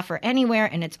best offer anywhere,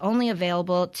 and it's only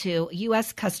available to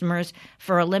U.S. customers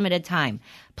for a limited time.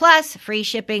 Plus, free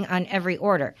shipping on every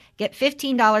order. Get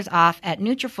 $15 off at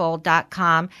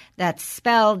Nutrafol.com. That's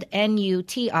spelled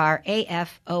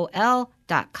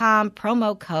Nutrafol.com,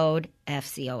 promo code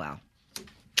FCOL.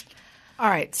 All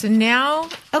right. So now,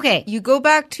 you go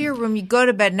back to your room. You go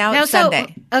to bed. Now it's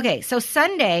Sunday. So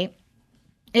Sunday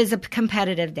is a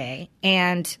competitive day,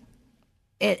 and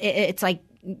it's like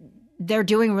they're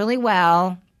doing really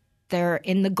well. They're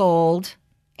in the gold,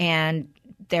 and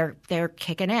they're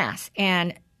kicking ass.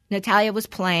 And Natalia was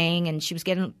playing, and she was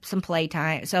getting some play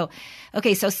time. So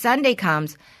Sunday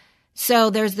comes.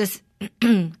 So there's this.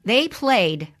 They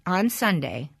played on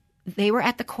Sunday. They were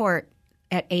at the court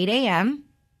at 8 a.m.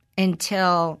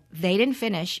 until they didn't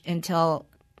finish until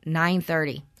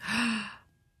 9:30.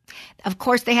 Of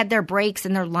course, they had their breaks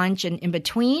and their lunch and in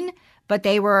between, but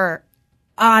they were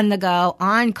on the go,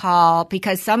 on call,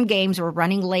 because some games were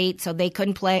running late, so they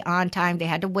couldn't play on time. They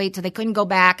had to wait, so they couldn't go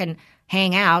back and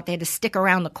hang out. They had to stick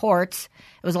around the courts.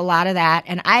 It was a lot of that.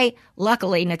 And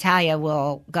luckily, Natalia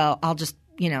will go, I'll just,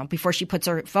 before she puts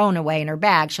her phone away in her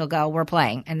bag, she'll go, we're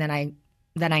playing. And then I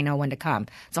know when to come.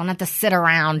 So I don't have to sit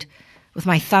around with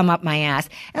my thumb up my ass.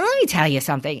 And let me tell you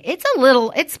something.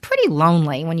 It's pretty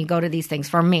lonely when you go to these things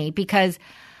for me, because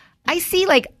I see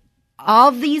like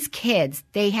all these kids,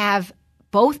 they have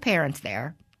both parents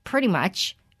there pretty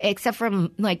much, except for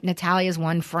like Natalia's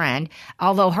one friend.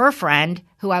 Although her friend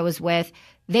who I was with,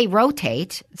 they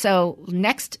rotate. So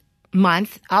next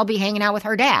month I'll be hanging out with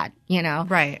her dad,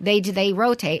 Right. They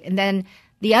rotate. And then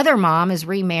the other mom is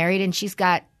remarried, and she's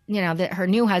got her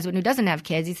new husband who doesn't have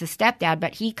kids. He's a stepdad,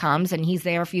 but he comes and he's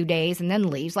there a few days and then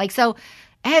leaves. Like, so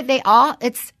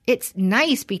it's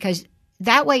nice because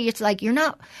that way it's like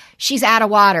she's out of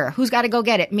water. Who's got to go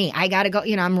get it? Me. I got to go,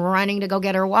 I'm running to go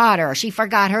get her water. She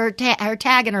forgot her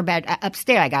tag in her bed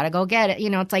upstairs. I got to go get it.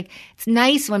 It's like, it's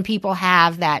nice when people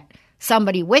have that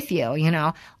somebody with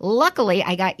you, Luckily,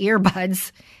 I got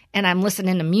earbuds and I'm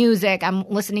listening to music. I'm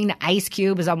listening to Ice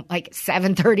Cube as I'm like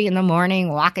 7:30 in the morning,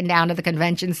 walking down to the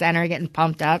convention center, getting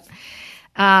pumped up.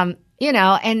 But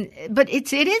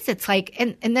it's like,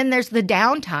 and then there's the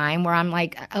downtime where I'm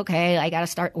like, okay, I got to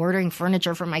start ordering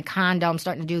furniture for my condo. I'm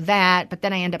starting to do that. But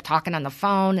then I end up talking on the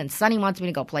phone, and Sonny wants me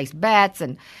to go place bets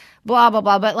and blah, blah,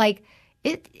 blah. But like,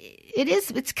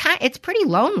 it's pretty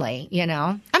lonely,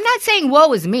 I'm not saying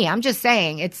woe is me. I'm just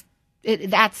saying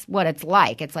that's what it's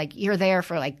like. It's like you're there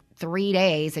for like 3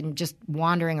 days and just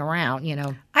wandering around,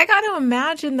 I got to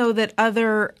imagine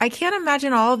though I can't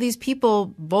imagine all of these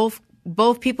people, both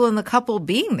people in the couple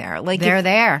being there. Like they're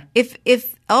there. If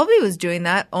Elby was doing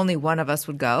that, only one of us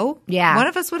would go. Yeah. One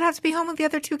of us would have to be home with the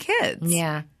other 2 kids.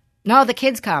 Yeah. No, the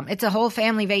kids come. It's a whole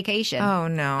family vacation. Oh,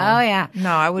 no. Oh, yeah.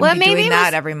 No, I wouldn't be doing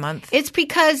that every month. It's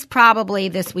because probably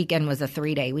this weekend was a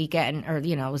 3-day weekend or,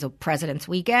 it was a President's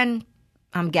weekend,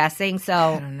 I'm guessing. So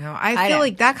I don't know. I feel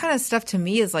like that kind of stuff to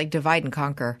me is like divide and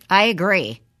conquer. I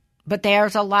agree. But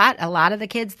there's a lot of the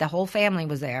kids, the whole family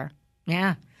was there.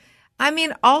 Yeah. I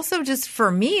mean, also just for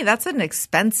me, that's an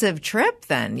expensive trip.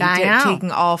 Then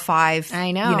taking all 5,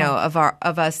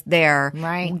 of us there,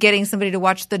 right? Getting somebody to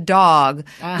watch the dog,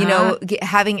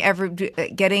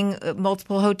 getting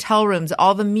multiple hotel rooms,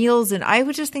 all the meals, and I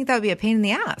would just think that would be a pain in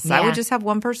the ass. Yeah. I would just have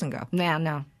one person go. Yeah,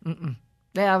 no. Mm-mm.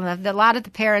 Yeah, a lot of the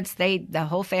parents, the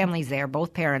whole family's there.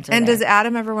 Both parents are and there. Does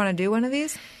Adam ever want to do one of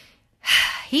these?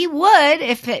 He would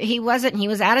if he wasn't. He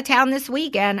was out of town this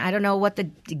weekend. I don't know what the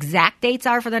exact dates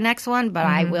are for the next one, but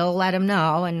I will let him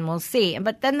know and we'll see.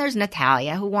 But then there's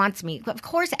Natalia who wants me. Of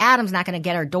course, Adam's not going to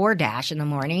get her DoorDash in the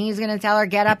morning. He's going to tell her,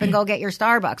 get up and go get your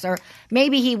Starbucks. Or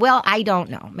maybe he will. I don't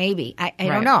know. Maybe. I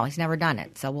don't know. He's never done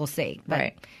it, so we'll see.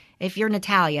 But if you're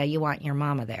Natalia, you want your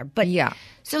mama there. But yeah.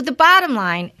 So the bottom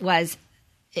line was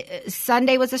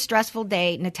Sunday was a stressful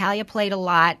day. Natalia played a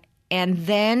lot. And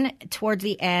then towards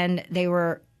the end, they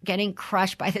were getting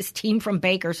crushed by this team from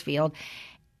Bakersfield.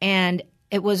 And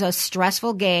it was a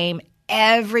stressful game.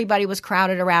 Everybody was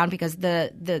crowded around because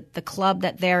the club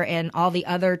that they're in, all the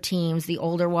other teams, the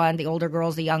older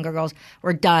girls, the younger girls,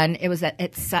 were done. It was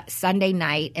at Sunday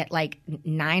night at like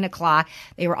 9 o'clock.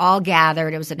 They were all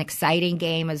gathered. It was an exciting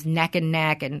game. It was neck and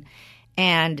neck.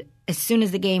 And as soon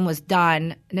as the game was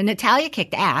done, Natalia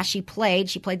kicked ass. She played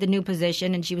the new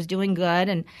position, and she was doing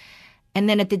good. And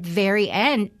then at the very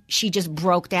end, she just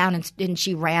broke down and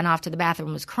she ran off to the bathroom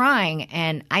and was crying.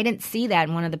 And I didn't see that.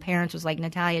 And one of the parents was like,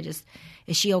 Natalia,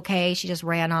 is she okay? She just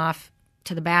ran off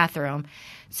to the bathroom.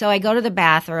 So I go to the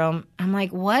bathroom. I'm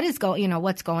like, what's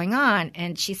going on?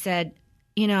 And she said,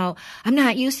 I'm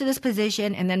not used to this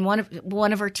position. And then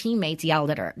one of her teammates yelled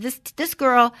at her. This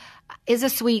girl is a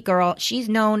sweet girl. She's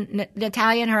known,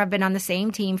 Natalia and her have been on the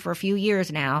same team for a few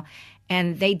years now.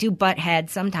 And they do butt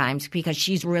heads sometimes because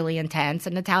she's really intense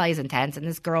and Natalia's intense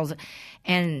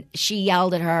and she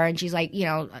yelled at her and she's like,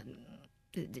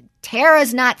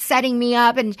 Tara's not setting me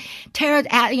up. And Tara,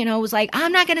 was like,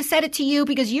 I'm not going to set it to you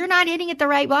because you're not hitting it the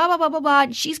right, blah, blah, blah, blah, blah.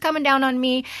 And she's coming down on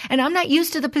me and I'm not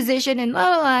used to the position and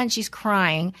blah, blah, blah. And she's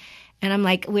crying. And I'm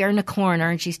like, we're in a corner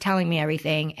and she's telling me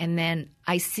everything. And then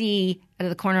I see out of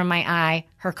the corner of my eye,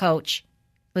 her coach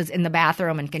was in the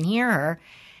bathroom and can hear her.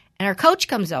 And her coach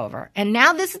comes over. And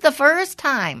now this is the first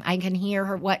time I can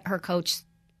hear what her coach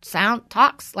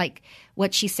talks, like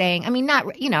what she's saying. I mean, not,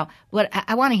 what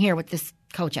I want to hear what this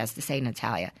coach has to say,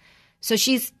 Natalia. So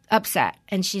she's upset.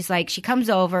 And she's like, she comes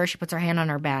over, she puts her hand on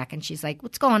her back, and she's like,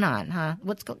 what's going on, huh?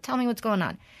 Tell me what's going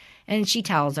on. And she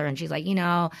tells her, and she's like,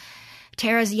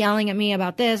 Tara's yelling at me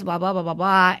about this, blah, blah, blah, blah,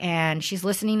 blah. And she's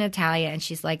listening to Natalia, and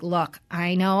she's like, look,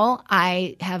 I know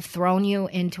I have thrown you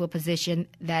into a position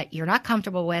that you're not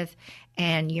comfortable with,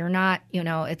 and you're not,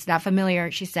 it's not familiar,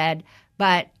 she said.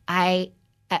 But and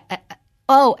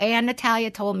Natalia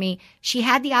told me she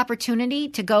had the opportunity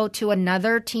to go to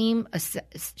another team.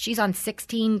 She's on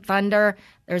 16 Thunder.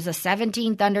 There's a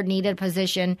 17 Thunder needed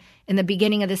position in the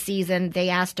beginning of the season. They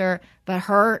asked her, but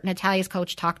Natalia's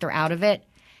coach talked her out of it.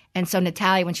 And so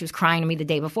Natalia, when she was crying to me the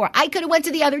day before, I could have went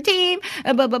to the other team,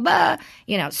 blah, blah, blah.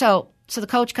 So the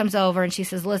coach comes over and she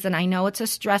says, listen, I know it's a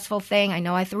stressful thing. I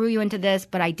know I threw you into this,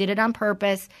 but I did it on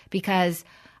purpose because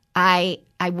I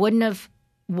wouldn't have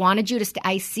wanted you to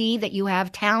I see that you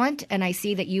have talent and I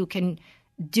see that you can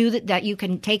do that you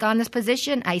can take on this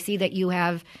position. I see that you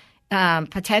have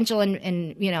potential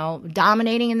in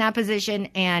dominating in that position,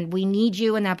 and we need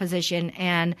you in that position.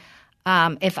 And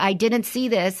if I didn't see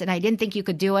this and I didn't think you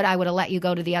could do it, I would have let you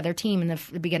go to the other team in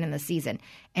the beginning of the season.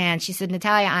 And she said,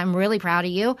 Natalia, I'm really proud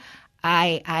of you.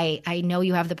 I know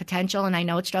you have the potential and I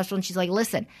know it's stressful. And she's like,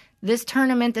 listen, this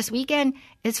tournament this weekend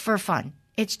is for fun.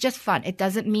 It's just fun. It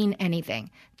doesn't mean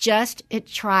anything. Just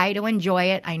try to enjoy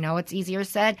it. I know it's easier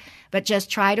said, but just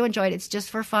try to enjoy it. It's just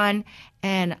for fun.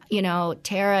 And,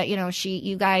 Tara,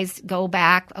 you guys go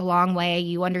back a long way.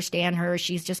 You understand her.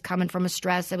 She's just coming from a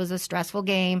stress. It was a stressful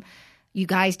game. You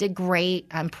guys did great.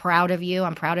 I'm proud of you.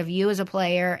 I'm proud of you as a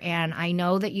player. And I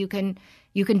know that you can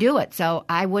do it. So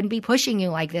I wouldn't be pushing you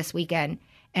like this weekend.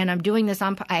 And I'm doing this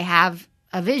I have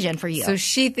a vision for you. So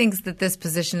she thinks that this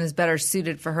position is better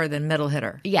suited for her than middle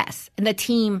hitter. Yes. And the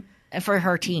team, for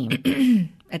her team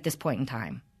at this point in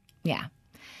time. Yeah.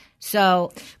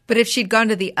 So. But if she'd gone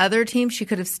to the other team, she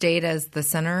could have stayed as the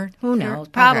center? Who knows?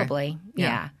 Probably. Okay.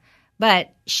 Yeah.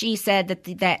 But she said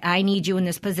that I need you in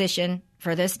this position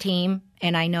for this team.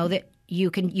 And I know that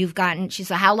she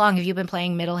said, how long have you been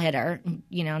playing middle hitter?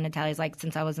 Natalia's like,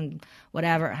 since I was in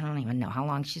whatever. I don't even know how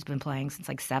long she's been playing, since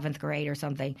like 7th grade or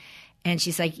something. And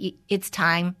she's like, it's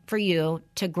time for you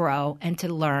to grow and to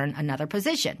learn another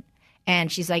position.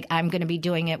 And she's like, I'm going to be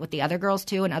doing it with the other girls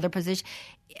too in other positions.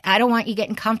 I don't want you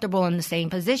getting comfortable in the same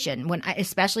position,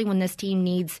 especially when this team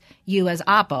needs you as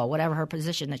oppo, whatever her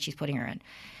position that she's putting her in.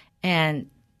 And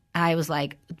I was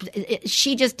like,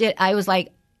 she just did. I was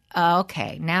like,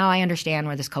 okay, now I understand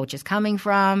where this coach is coming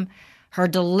from. Her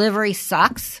delivery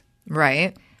sucks.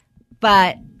 Right.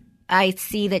 But I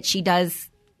see that she does,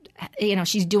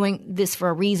 she's doing this for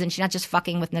a reason. She's not just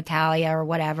fucking with Natalia or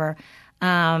whatever.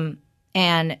 And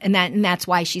that's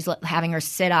why she's having her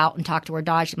sit out and talk to her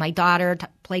daughter. My daughter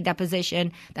played that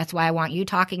position. That's why I want you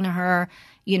talking to her,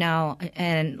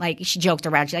 and like she joked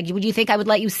around. She's like, would you think I would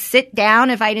let you sit down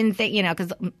if I didn't think,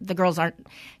 because the girls aren't,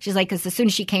 she's like, because as soon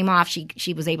as she came off,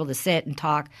 she was able to sit and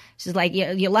talk. She's like,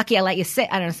 you're lucky I let you sit.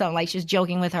 I don't know, something like she was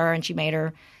joking with her and she made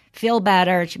her feel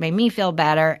better. She made me feel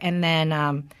better. And then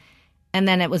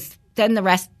the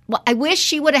rest, well, I wish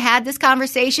she would have had this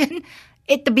conversation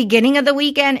at the beginning of the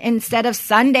weekend instead of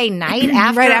Sunday night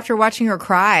right after watching her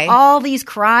cry. All these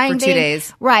crying for 2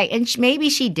 days. Right. And maybe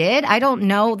she did. I don't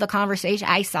know the conversation.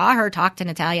 I saw her talk to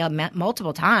Natalia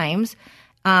multiple times.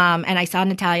 And I saw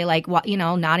Natalia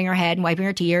nodding her head and wiping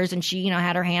her tears. And she,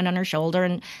 had her hand on her shoulder.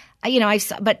 And,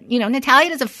 Natalia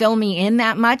doesn't fill me in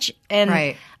that much. And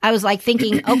right. I was like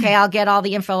thinking, okay, I'll get all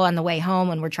the info on the way home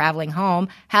when we're traveling home.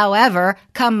 However,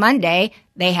 come Monday,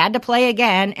 they had to play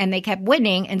again and they kept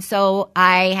winning. And so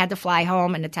I had to fly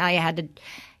home and Natalia had to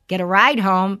get a ride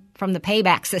home from the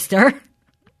payback sister.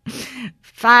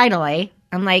 Finally,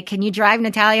 I'm like, can you drive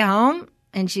Natalia home?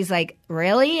 And she's like,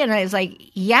 really? And I was like,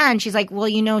 yeah. And she's like, well,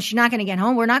 she's not going to get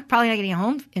home. We're probably not getting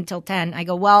home until 10. I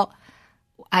go, well,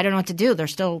 I don't know what to do. They're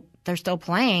still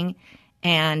playing.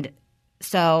 And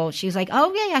so she's like,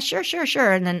 oh, yeah,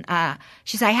 sure. And then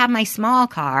she said, I have my small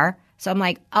car. So I'm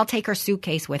like, I'll take her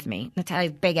suitcase with me,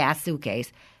 Natalia's big-ass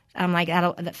suitcase. I'm like,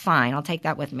 fine, I'll take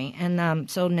that with me.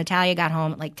 And so Natalia got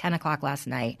home at like 10 o'clock last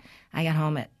night. I got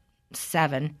home at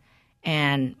 7.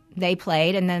 And they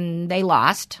played, and then they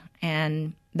lost.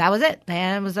 And that was it.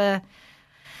 And it was a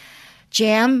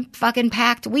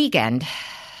jam-fucking-packed weekend.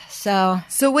 So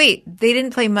wait, they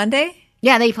didn't play Monday?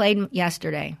 Yeah, they played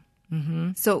yesterday.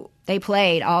 Mm-hmm. So they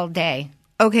played all day.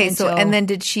 Okay, and then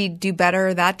did she do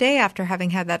better that day after having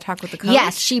had that talk with the coach?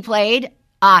 Yes, she played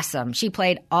awesome. She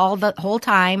played the whole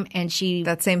time, and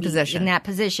that same position in that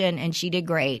position, and she did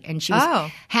great. And she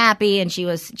was happy, and she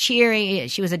was cheery.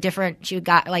 She was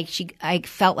I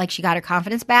felt like she got her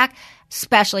confidence back,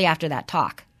 especially after that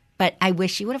talk. But I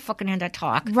wish she would have fucking had that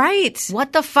talk. Right?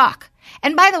 What the fuck?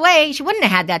 And by the way, she wouldn't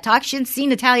have had that talk. She didn't see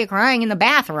Natalia crying in the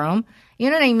bathroom.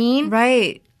 You know what I mean?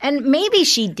 Right. And maybe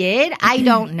she did. I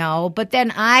don't know. But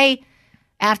then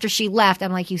after she left,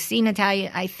 I'm like, you see,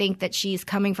 Natalia, I think that she's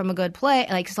coming from a good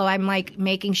place. So I'm like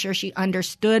making sure she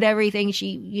understood everything.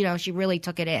 She really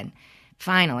took it in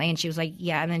finally. And she was like,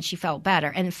 yeah. And then she felt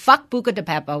better. And fuck Buca de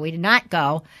Beppo. We did not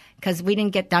go because we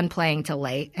didn't get done playing till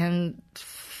late. And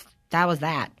that was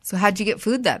that. So how'd you get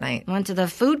food that night? Went to the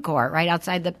food court right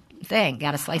outside the thing.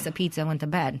 Got a slice of pizza and went to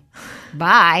bed.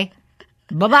 Bye.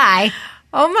 Bye-bye.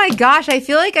 Oh, my gosh. I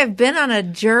feel like I've been on a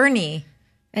journey.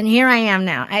 And here I am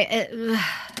now.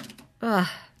 Well,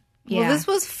 this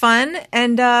was fun.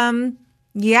 And,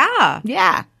 yeah.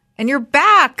 Yeah. And you're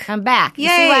back. I'm back. Yay. You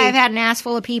see why I've had an ass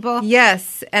full of people?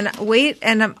 Yes. And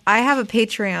I have a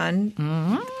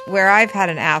Patreon where I've had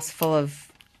an ass full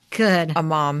of a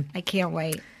mom. I can't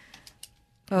wait.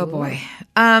 Oh, boy.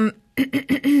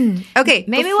 Okay.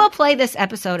 Maybe we'll play this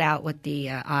episode out with the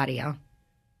audio.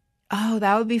 Oh,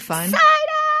 that would be fun. Side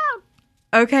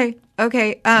out. Okay.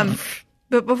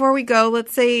 But before we go,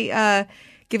 let's say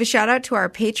give a shout out to our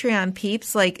Patreon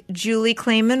peeps like Julie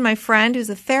Clayman, my friend, who's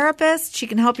a therapist. She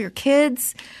can help your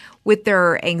kids with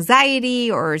their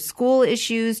anxiety or school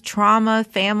issues, trauma,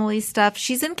 family stuff.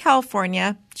 She's in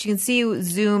California. She can see you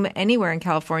Zoom anywhere in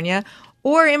California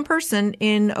or in person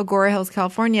in Agora Hills,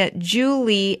 California.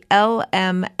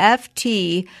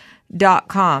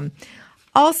 JulieLMFT.com.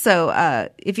 Also,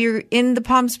 if you're in the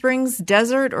Palm Springs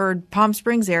desert or Palm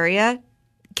Springs area,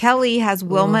 Kelly has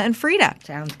Wilma and Frida.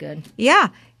 Sounds good. Yeah.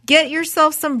 Get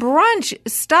yourself some brunch.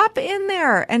 Stop in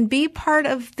there and be part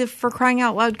of the For Crying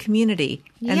Out Loud community.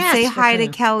 And say hi to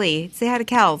Kelly. Say hi to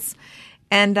Kels.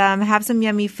 And have some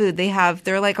yummy food.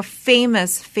 They're like a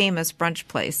famous brunch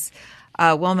place,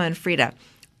 Wilma and Frida.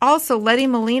 Also, Letty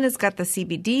Molina's got the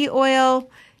CBD oil,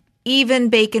 even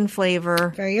bacon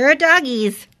flavor. For your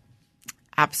doggies.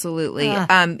 Absolutely.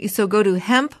 So go to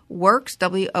hempworks,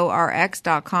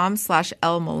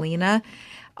 WORX.com/LMolina.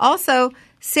 Also,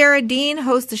 Sarah Dean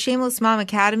hosts the Shameless Mom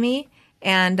Academy,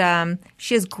 and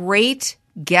she has great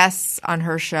guests on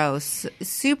her show.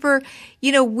 Super,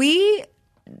 we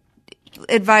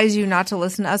advise you not to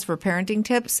listen to us for parenting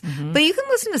tips, but you can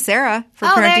listen to Sarah for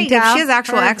parenting tips. She has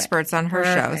actual experts on her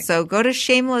show. So go to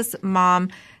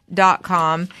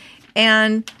shamelessmom.com,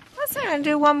 and let's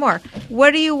do one more.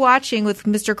 What are you watching with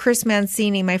Mr. Chris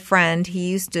Mancini, my friend? He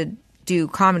used to do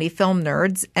Comedy Film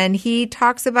Nerds, and he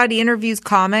interviews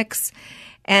comics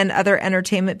and other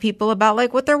entertainment people about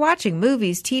like what they're watching,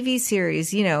 movies, TV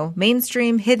series,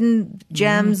 mainstream, hidden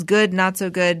gems, good, not so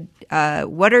good.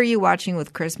 What are you watching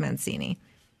with Chris Mancini?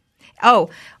 Oh,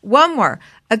 one more.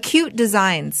 Acute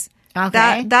Designs.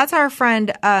 Okay. That's our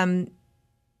friend. I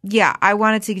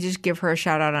wanted to just give her a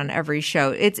shout out on every show.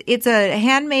 It's a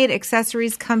handmade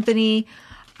accessories company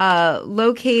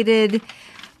located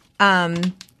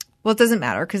it doesn't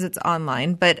matter because it's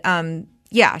online, but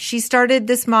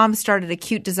this mom started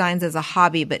Acute Designs as a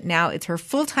hobby, but now it's her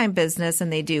full-time business,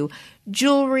 and they do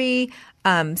jewelry,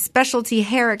 specialty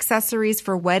hair accessories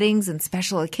for weddings and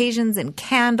special occasions, and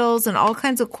candles and all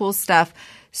kinds of cool stuff.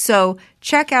 So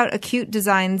check out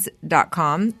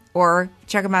acutedesigns.com or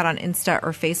check them out on Insta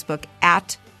or Facebook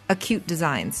at Acute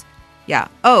Designs. Yeah.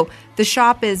 Oh, the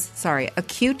shop is,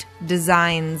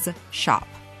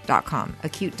 acutedesignsshop.com.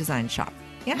 Acute Design Shop.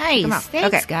 Yeah, nice.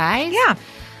 Thanks, guys. Yeah.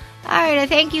 All right. I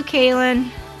thank you, Kaylin.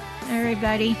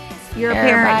 Everybody. You're a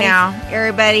parent now.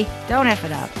 Everybody. Don't F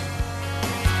it up.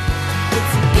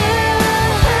 It's a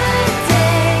good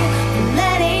day for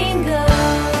letting go.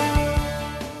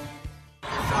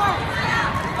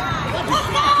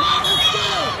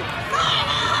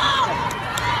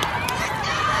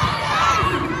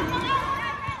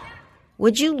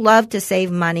 Would you love to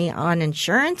save money on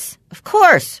insurance? Of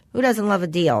course. Who doesn't love a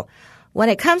deal? When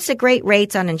it comes to great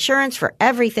rates on insurance for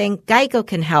everything, Geico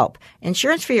can help.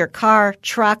 Insurance for your car,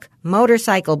 truck,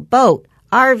 motorcycle, boat,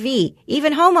 RV,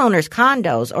 even homeowners,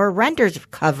 condos, or renters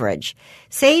coverage.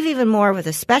 Save even more with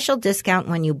a special discount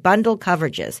when you bundle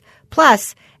coverages.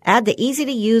 Plus, add the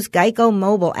easy-to-use Geico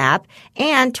mobile app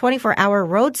and 24-hour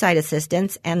roadside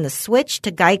assistance, and the switch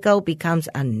to Geico becomes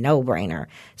a no-brainer.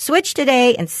 Switch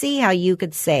today and see how you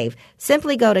could save.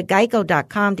 Simply go to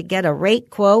geico.com to get a rate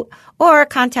quote or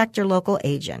contact your local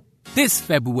agent. This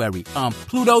February on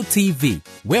Pluto TV,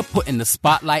 we're putting the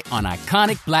spotlight on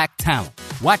iconic black talent.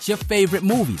 Watch your favorite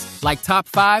movies like Top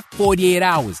 5, 48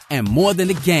 Hours, and More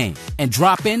Than a Game. And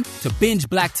drop in to binge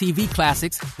black TV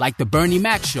classics like The Bernie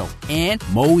Mac Show and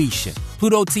Moesha.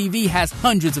 Pluto TV has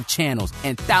hundreds of channels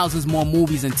and thousands more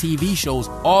movies and TV shows,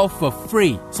 all for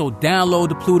free. So download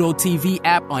the Pluto TV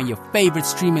app on your favorite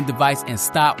streaming device and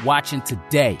start watching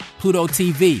today. Pluto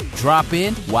TV, drop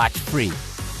in, watch free.